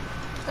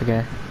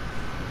 Okay.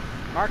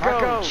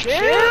 Marco,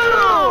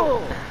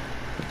 chill!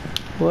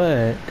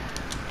 What?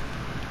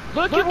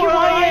 Look at where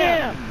I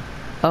am!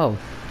 Oh.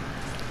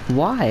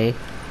 Why?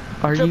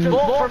 Are you...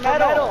 Bolt for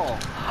metal!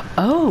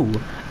 Oh!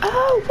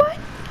 Oh, what?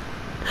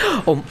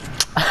 Oh.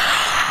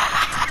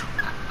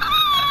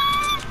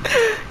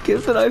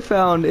 Guess what I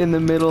found in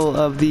the middle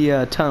of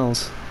the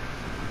tunnels?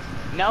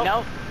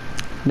 Nope.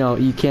 No,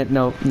 you can't.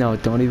 No,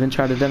 don't even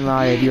try to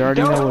deny it. You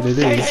already know what it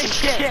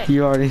is.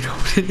 You already know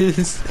what it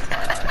is.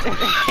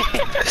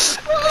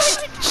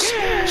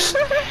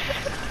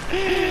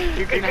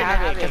 You can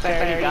have it because I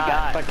already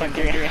got fucking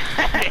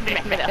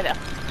 300 metal.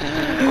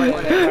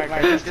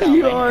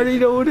 You already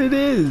know what it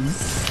is.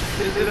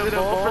 Is it a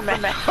bowl from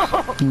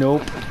hell?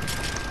 Nope.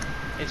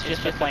 It's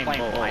just a plain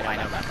bowl. I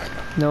know that.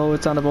 No,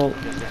 it's on a bolt.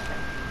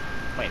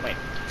 Wait.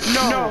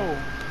 No!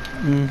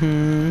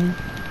 Mm-hmm.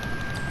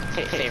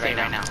 Say right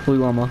now. Blue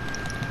llama.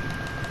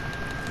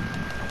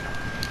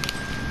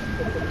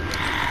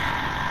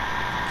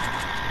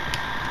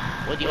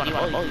 What do you want to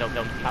bowl? No,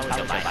 I would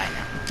go buy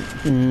now.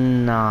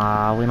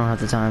 Nah, we don't have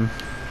the time.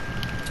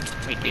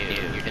 We do.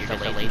 You're just a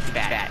lazy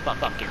fat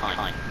fucking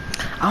cunt.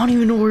 I don't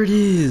even know where it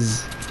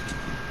is.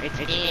 I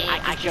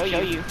can show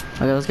you.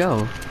 Okay, let's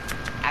go.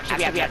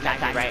 Actually, we have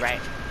time, right?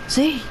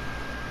 See?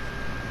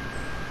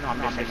 No,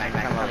 I'm just saying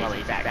I'm a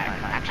lazy fat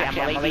cunt. Actually,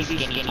 I'm a lazy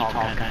skinny tall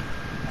cunt.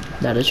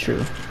 That is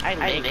true. I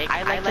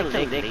like to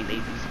live lazy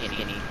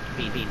skinny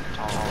being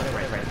tall.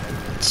 Right.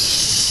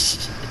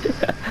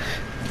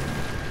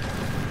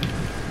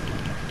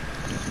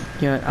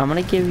 Yeah, I'm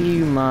gonna give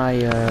you my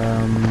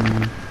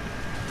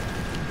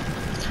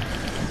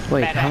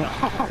wait, how?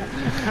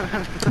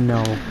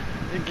 No.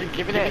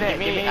 Give me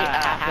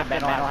half the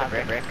metal, half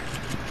the brick.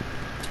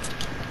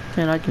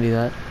 Man, I can do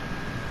that.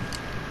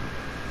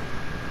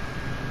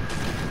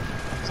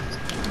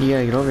 You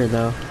gotta get over here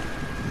though.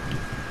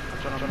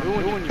 That's what I'm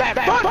doing. Bad.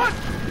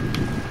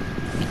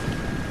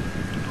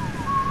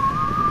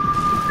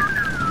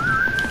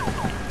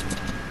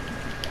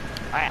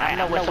 Alright, I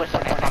know what's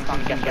up.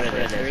 I'm gonna get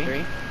rid of this.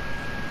 3,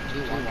 2,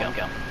 1,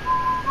 go.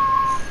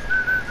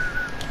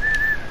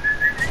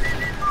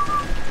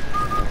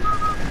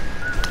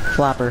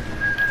 Flapper.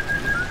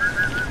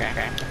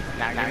 Okay.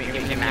 Now give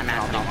me my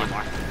math and I'll do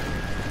more.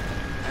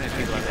 And there's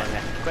people over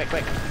there.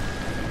 Quick.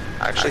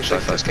 I actually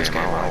like this game, I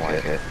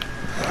like it.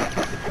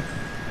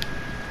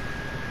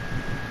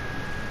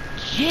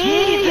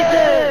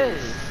 Jesus!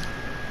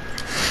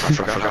 I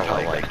forgot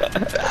how like bad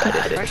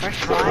it is.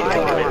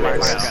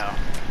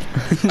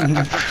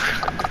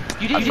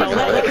 You didn't know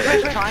that?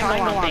 Press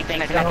triangle on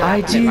things. I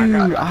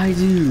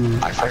do.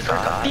 I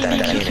forgot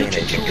that game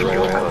changed the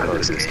real mode of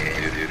this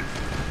game, dude.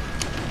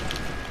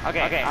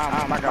 Okay,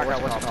 Marco,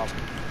 what's it called?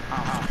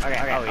 Okay,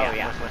 oh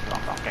yeah, what's it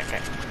called?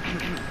 Okay.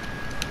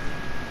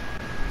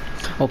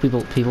 Oh,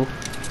 people.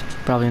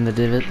 Probably in the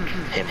divot.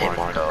 Hey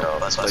Marco,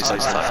 that's why I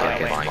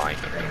fucking like.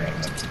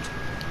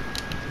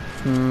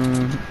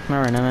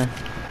 Alright, man.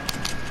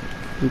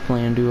 We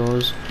playing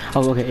duos.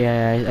 Oh, okay,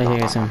 yeah, I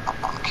think I see him.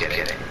 I'm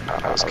kidding.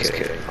 I was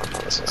kidding.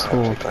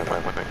 Cool.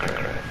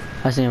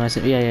 I see him,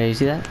 yeah, you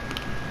see that?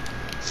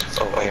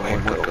 Oh, hey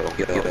Marco,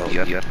 you have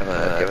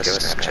a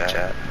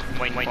Snapchat?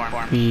 Wait for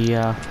him.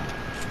 Yeah.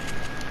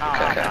 Oh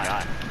my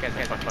god.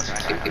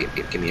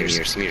 Give me your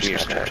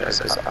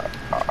Snapchat.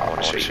 I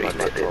want to show you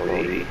my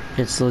ability.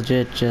 It's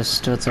legit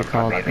just, what's it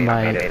called? Oh,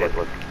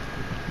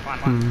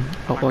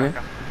 okay.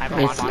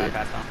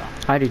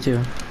 I do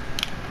too.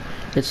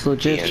 It's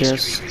legit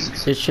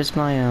it's just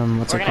my,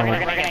 what's it called? We're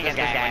gonna get this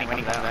guy when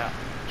he comes out.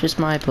 Just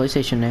my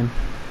PlayStation name.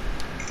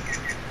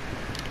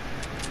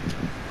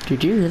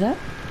 Did you hear that?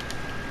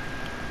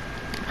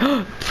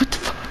 What the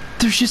fuck?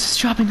 There's just a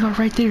shopping cart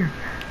right there.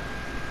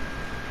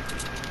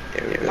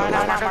 No,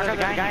 there's a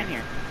guy in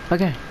here.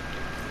 Okay.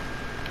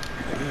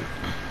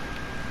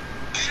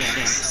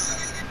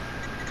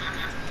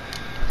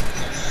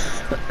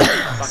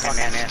 Fuck, I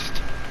missed.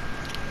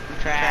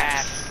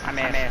 Trash. I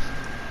missed.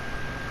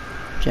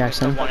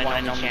 Jackson. The one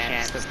and only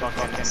chance to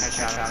fucking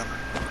headshot him.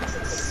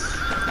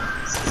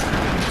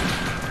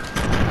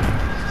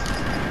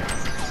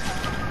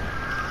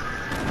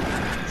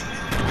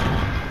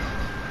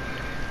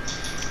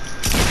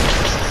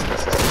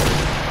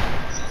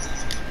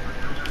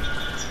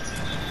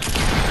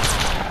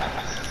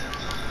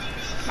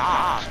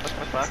 Nah, what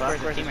the fuck?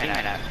 Where's the teammate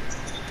at?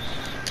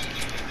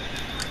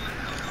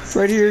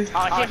 Right here.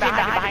 Oh, it's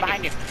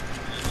behind you.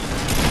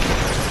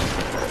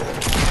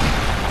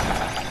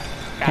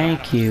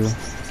 Thank you.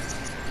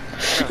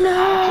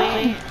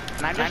 No!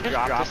 Can I just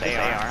drop this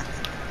AR?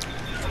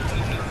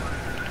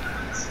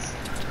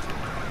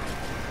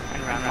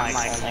 And run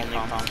like only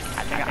pump.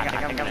 I think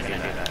I'm gonna do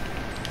that.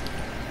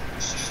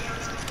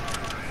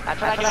 That's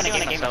what I do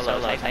in a game of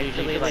solos. I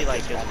usually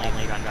like just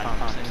only run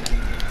pumps and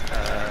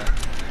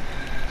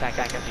attack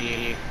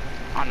FG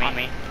on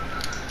me.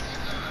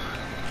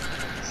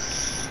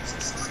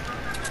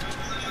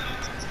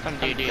 Some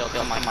dude will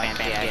come like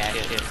fancy ass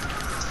shit.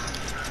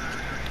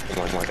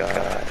 Oh my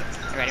god.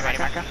 You ready,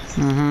 Marco?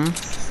 Mm-hmm.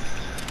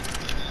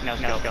 No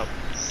scope.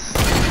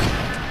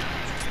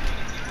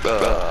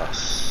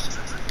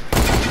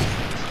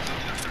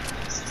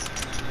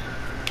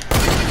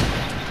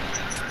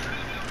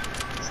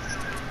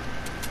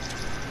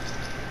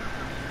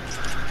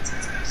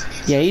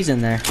 Yeah, he's in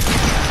there.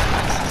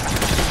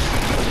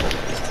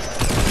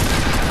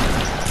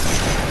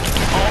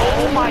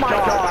 Oh my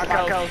god,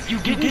 Marco. You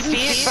didn't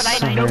see it, but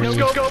I no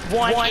scope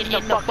one in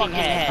the fucking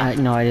head.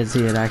 No, I did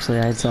see it actually.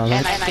 I saw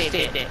that. And I saved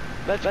it.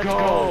 Let's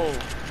go.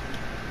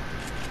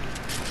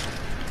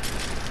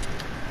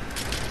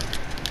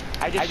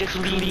 I just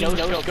clean no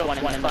scope one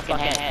in the fucking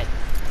head.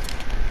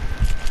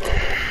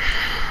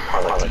 I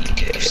like the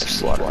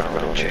case. Wait, hold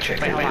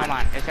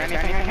on. Is there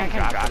anything I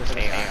can drop to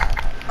this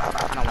AR?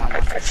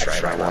 I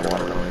tried my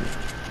one.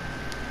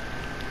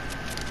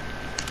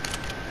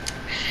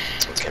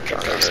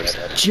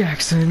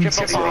 Jackson.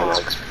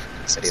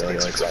 Said he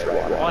likes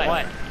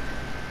What?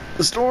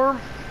 The storm.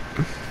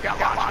 You got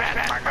one,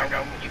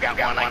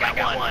 I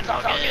got one. It's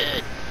all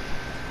good.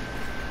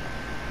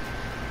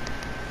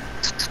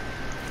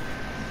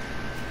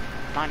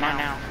 Not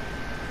now.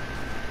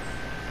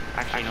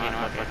 Actually, no,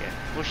 look it.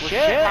 Well,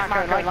 shit,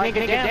 Marco, like,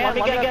 nigga, damn, let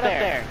me get up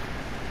there.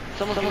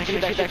 Someone's gonna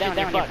shoot that shit down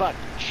in your butt.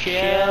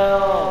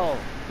 Chill.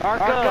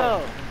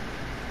 Marco.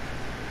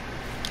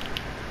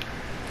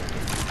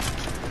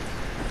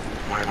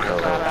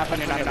 Stop when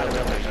you're not about to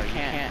build. You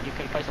can't. You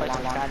can place a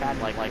long shot in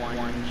like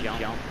one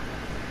jump.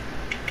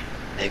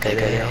 Nigga,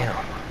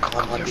 yeah.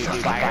 Call your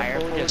Fire.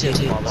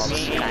 Just follow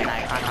me, and I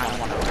don't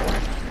want to.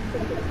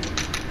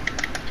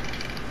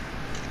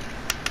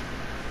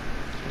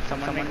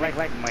 Someone make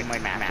like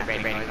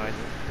masturbating noises.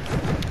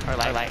 Or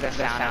like the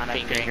sound of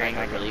fingering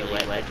a really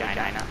wet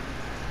vagina.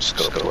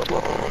 Scope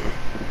weapon.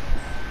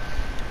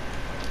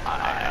 I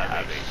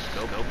have a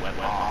scope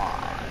weapon.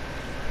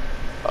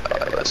 I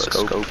have a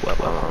scope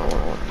weapon.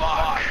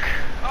 Fuck!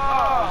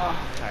 Oh!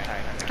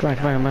 Sorry.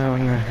 Come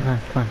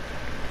on.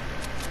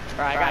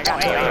 Alright, I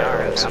got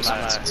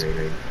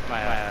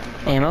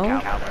Ammo?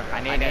 I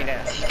need it.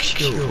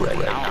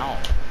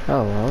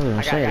 Oh, I was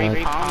gonna say,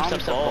 like,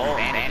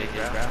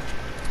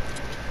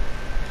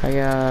 I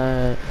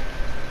got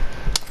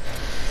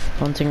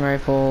hunting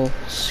rifle,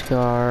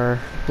 scar,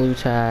 blue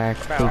tack,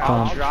 blue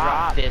pump. I'll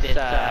drop this,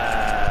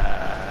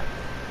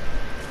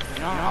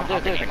 no, I'll do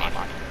this.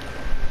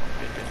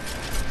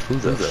 Who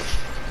the?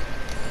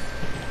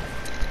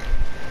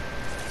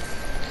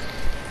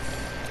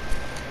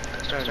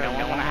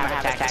 No one have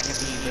attack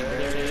This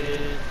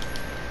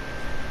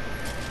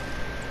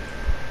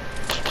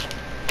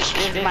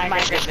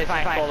is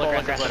my full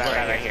aggressive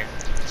right here.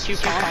 2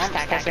 pumps,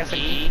 attack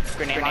SMG,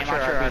 grenade launcher,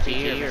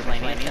 RPG, or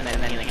flaming, and then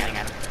healing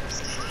item.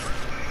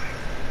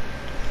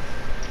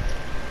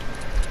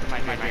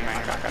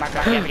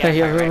 Hey,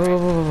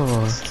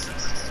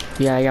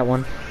 yeah, I got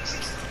one.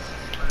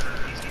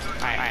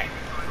 Alright.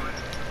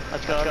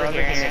 Let's go over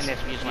here and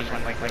just use one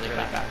like really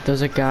fast.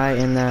 There's a guy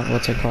in that,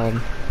 what's it called?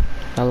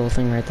 That little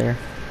thing right there.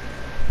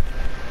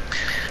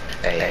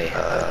 Hey,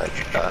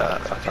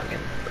 fucking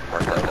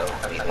Marco.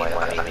 I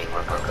mean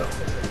Marco.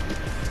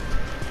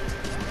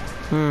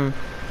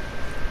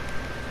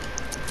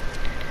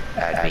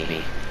 Add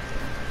me.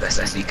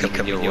 Let's me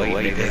come your way,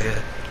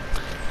 nigga.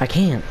 I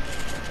can't.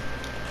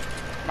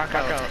 Marco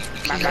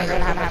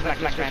doesn't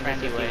have much friends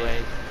as he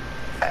would.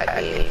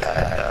 Add me,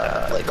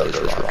 Legos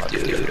Rock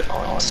Dude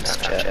on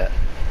Snapchat.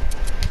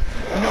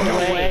 No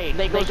way.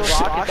 Legos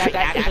Rock? Is that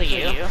actually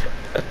you?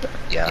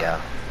 Yeah.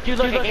 Dude,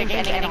 look,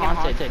 and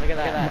haunted. Look at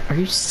that. Are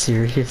you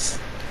serious?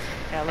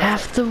 Yeah,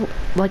 Half the,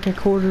 like a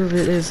quarter of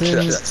it is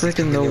in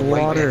freaking the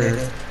water.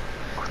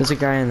 There's a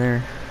guy in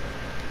there.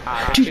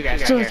 Dude,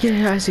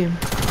 yeah, I see him.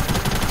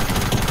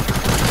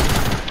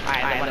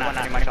 Alright, the one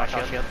pretty much on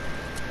shield.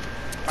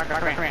 Marco,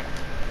 come here.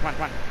 Come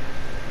on.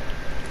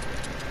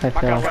 I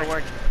fell.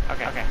 Marco,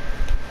 okay.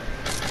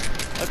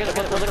 Look at the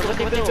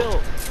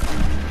build.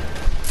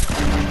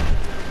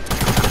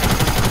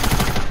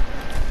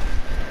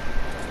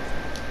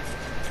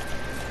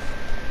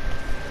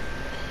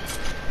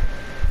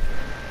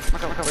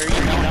 Marco, where are you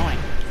going?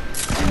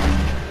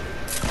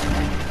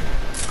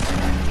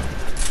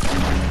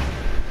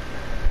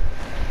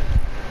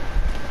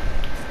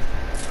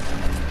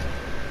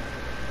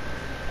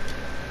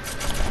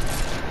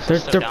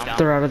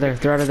 They're out of there.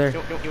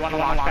 You want to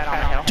launch that on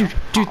the hill?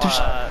 Dude, there's...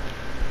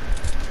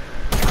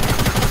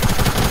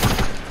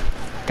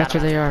 That's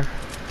where they are.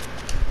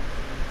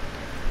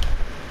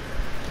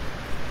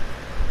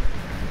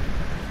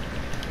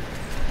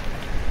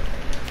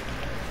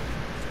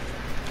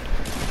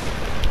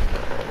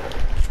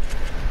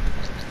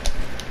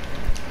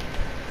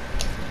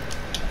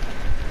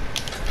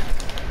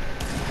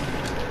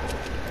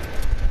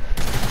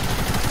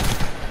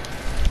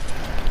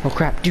 Oh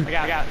crap, dude.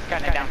 I got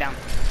it down.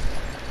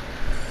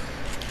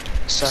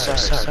 Sir,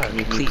 can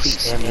you please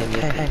stand me in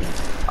your pen?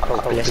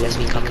 Oh, bless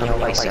me, come your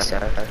way,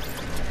 sir.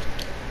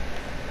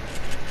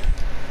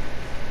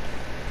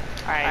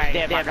 Alright,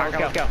 let's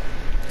go.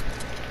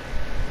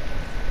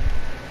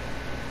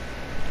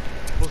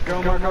 Let's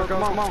go, Marco,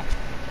 come on.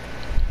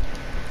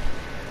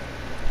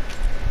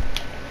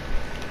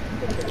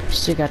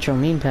 Still got your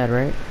meme pad,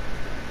 right?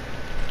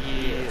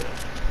 Yeah.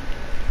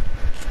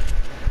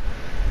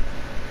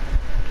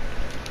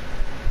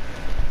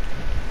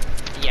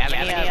 Yeah,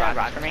 any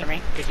rods for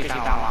me? Because you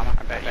found llama,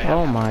 I bet you.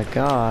 Oh my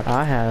god,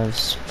 I have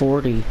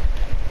 40.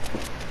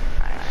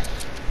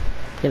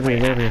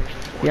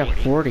 Yeah,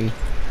 40.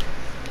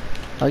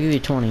 I'll give you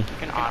 20. You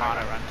can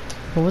auto run.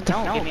 Well, what the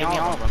No, give me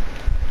all of them.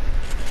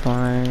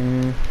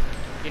 Fine.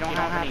 You don't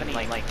have any,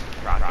 like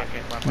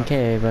rockets.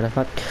 Okay, but if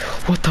I...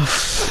 What the f...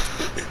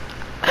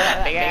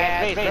 Big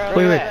ass base,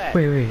 Wait.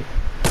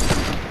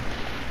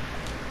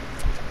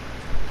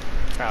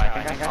 Bro, I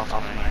think I saw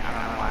something. I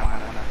don't know why I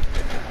want to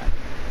do that.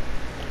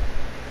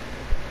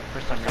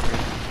 For some reason.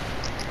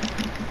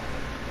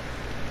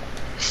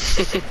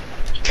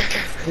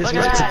 Look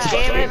at that,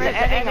 game is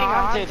ending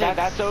on to,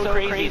 that's so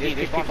crazy.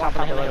 There's people on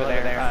top of the hill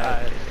over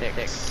there.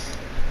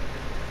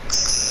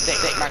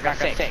 Six, marker,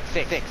 six.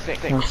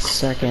 1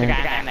 second. There's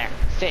a guy in there.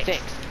 Six.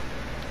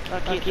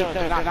 Look,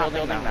 they're not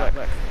building now,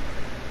 look.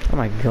 Oh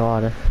my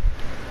god.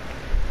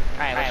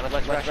 Alright,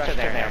 let's rush to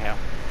their hill.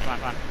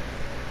 Come on.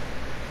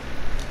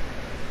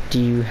 Do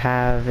you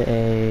have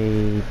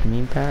a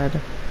meme pad?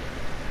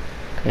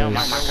 No, we're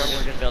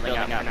just building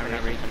up for no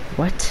reason.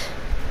 What?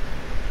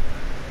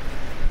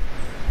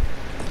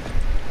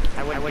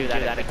 I wouldn't do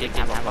that if I didn't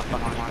have a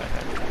fucking one.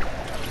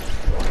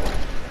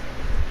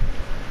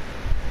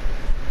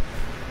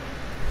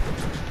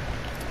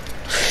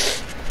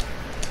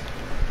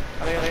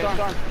 Okay, let's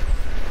go.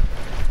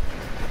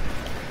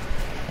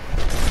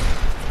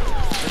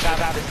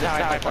 This is how I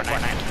play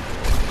Fortnite.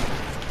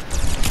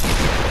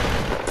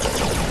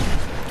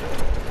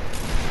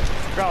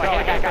 Bro, I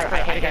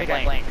hit a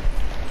guy playing.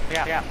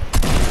 Yeah.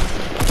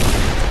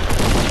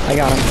 I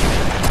got him.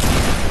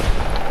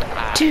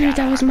 Dude,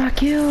 that was my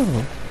kill.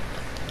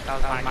 That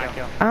was my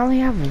kill. I only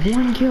have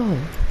 1 kill.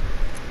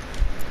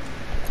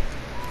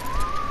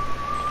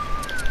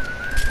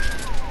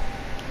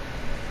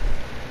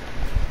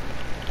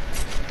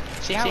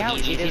 See how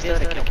easy it is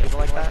to kill people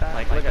like that?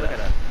 Like, look at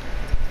us.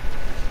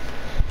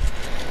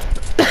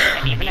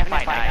 And even if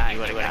I died, you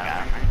would've got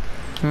him, right?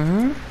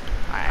 Mm-hmm.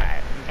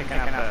 Alright, I'm picking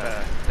up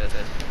this.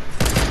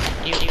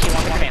 You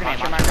want the command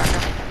launcher?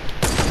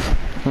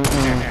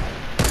 Mm-mm.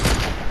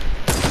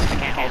 I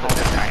can't hold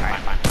this.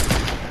 Alright, fine.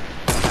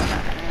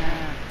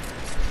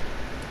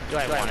 Do I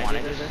want to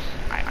do this?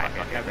 Alright,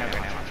 fuck it, I'll grab the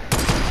command launcher.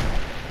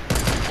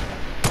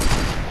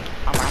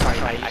 I'm sorry,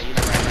 I use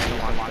it right now.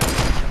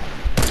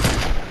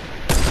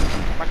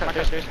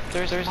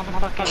 There's some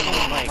fucking,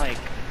 like...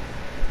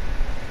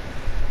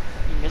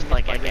 You missed,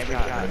 like, every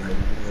shot.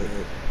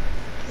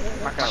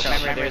 Marcus,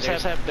 remember,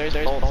 there's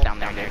bolts down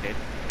there, dude.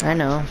 I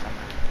know.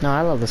 No,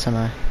 I love the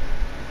semi.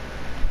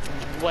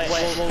 We'll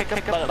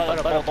pick up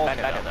a bolt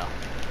better, though.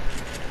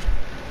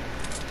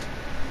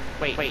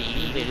 Wait,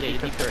 you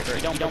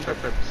don't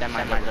prefer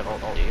semis of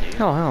bolt, do you?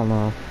 Oh, hell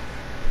no.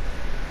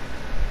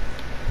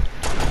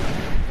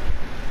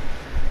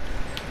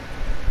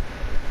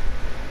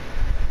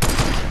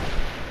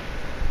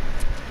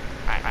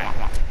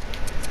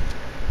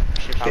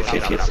 Come on.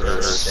 If you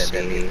first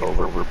send me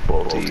over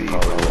both, you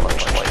probably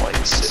watch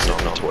like sitting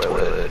on the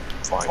toilet,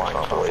 flying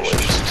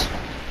compilations.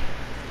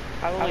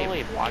 I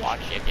will watch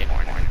it in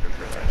morning for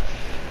sure.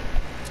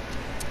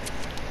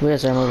 We gotta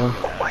start moving.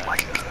 Oh my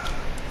god.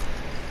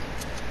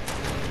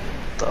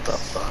 The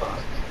fuck?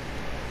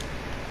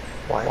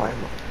 Why am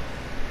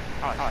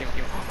I...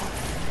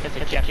 It's a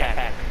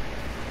jetpack.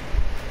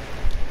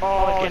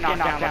 Oh, it's getting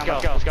knocked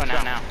down. Let's go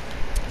now.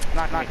 I'm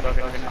not gonna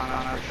focus on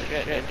us for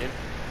shit, dude.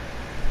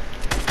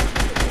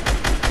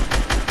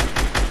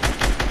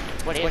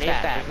 What is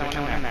that? There's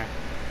no one in there.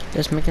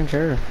 Just making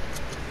sure.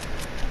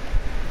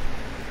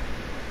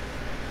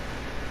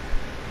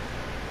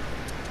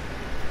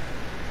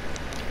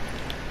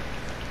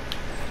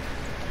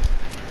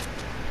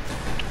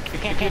 You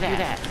can't do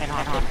that. And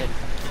haunted.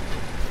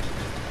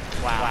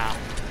 Wow.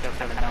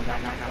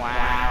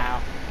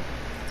 Wow.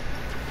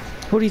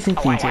 Who do you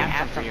think you I did?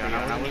 have for you, and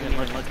I wasn't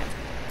even looking.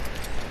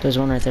 There's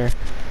one right there.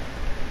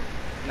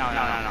 No.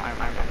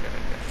 I'm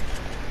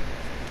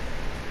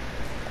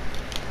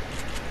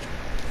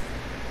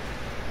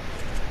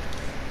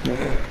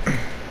good.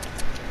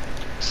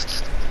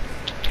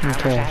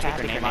 Okay.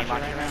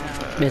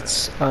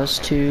 It's us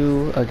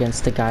two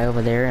against the guy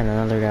over there and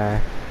another guy.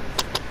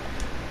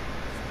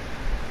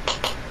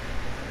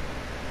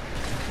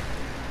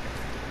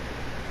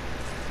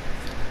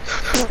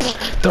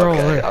 They're all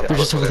over there. They're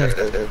just over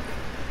there.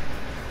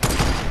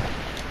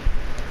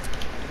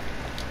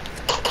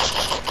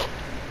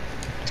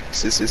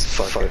 This is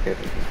fucking...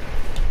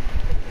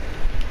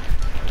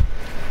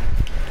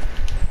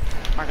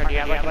 Marco, do you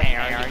have like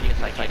an AR? You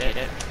just like hit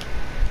it?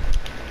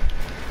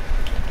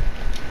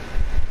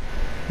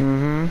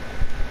 Mm-hmm.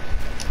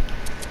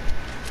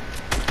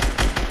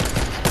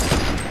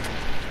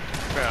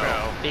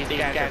 Bro, these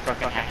guys are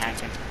fucking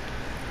hacking.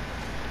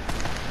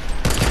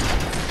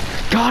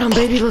 Got him,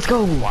 baby. Let's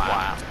go.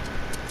 Wow.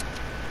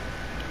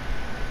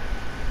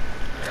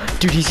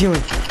 Dude, he's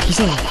healing. He's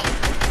healing.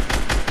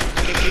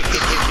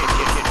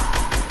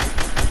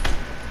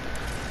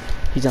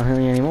 He's not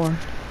healing anymore.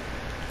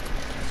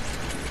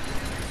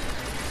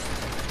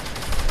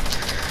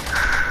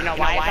 You know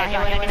why he's not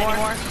healing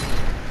anymore?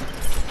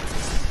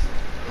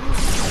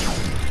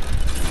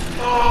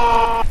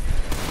 Oh.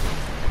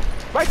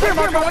 Right there,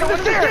 Marco, one of the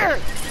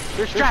stairs!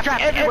 There's traps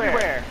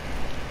everywhere!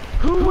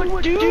 Who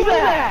would do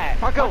that?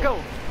 Marco,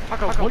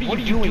 what are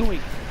you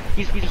doing?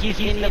 He's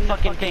in the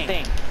fucking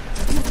thing.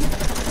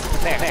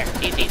 There,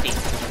 easy.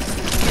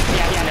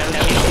 Yeah, no.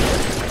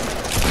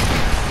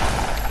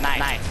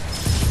 Nice.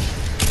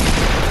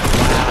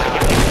 Wow, I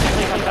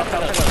think that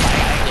felt so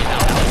light.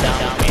 That was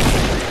dumb.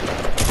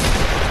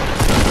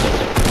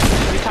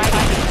 You tied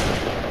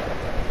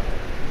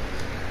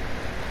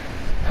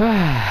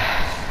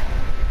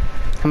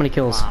How many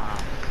kills?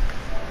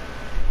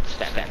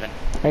 7.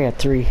 I got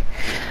 3.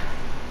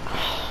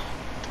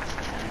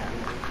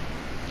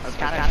 That's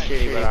kind of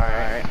shitty, but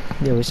alright.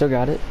 Yeah, we still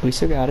got it. We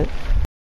still got it.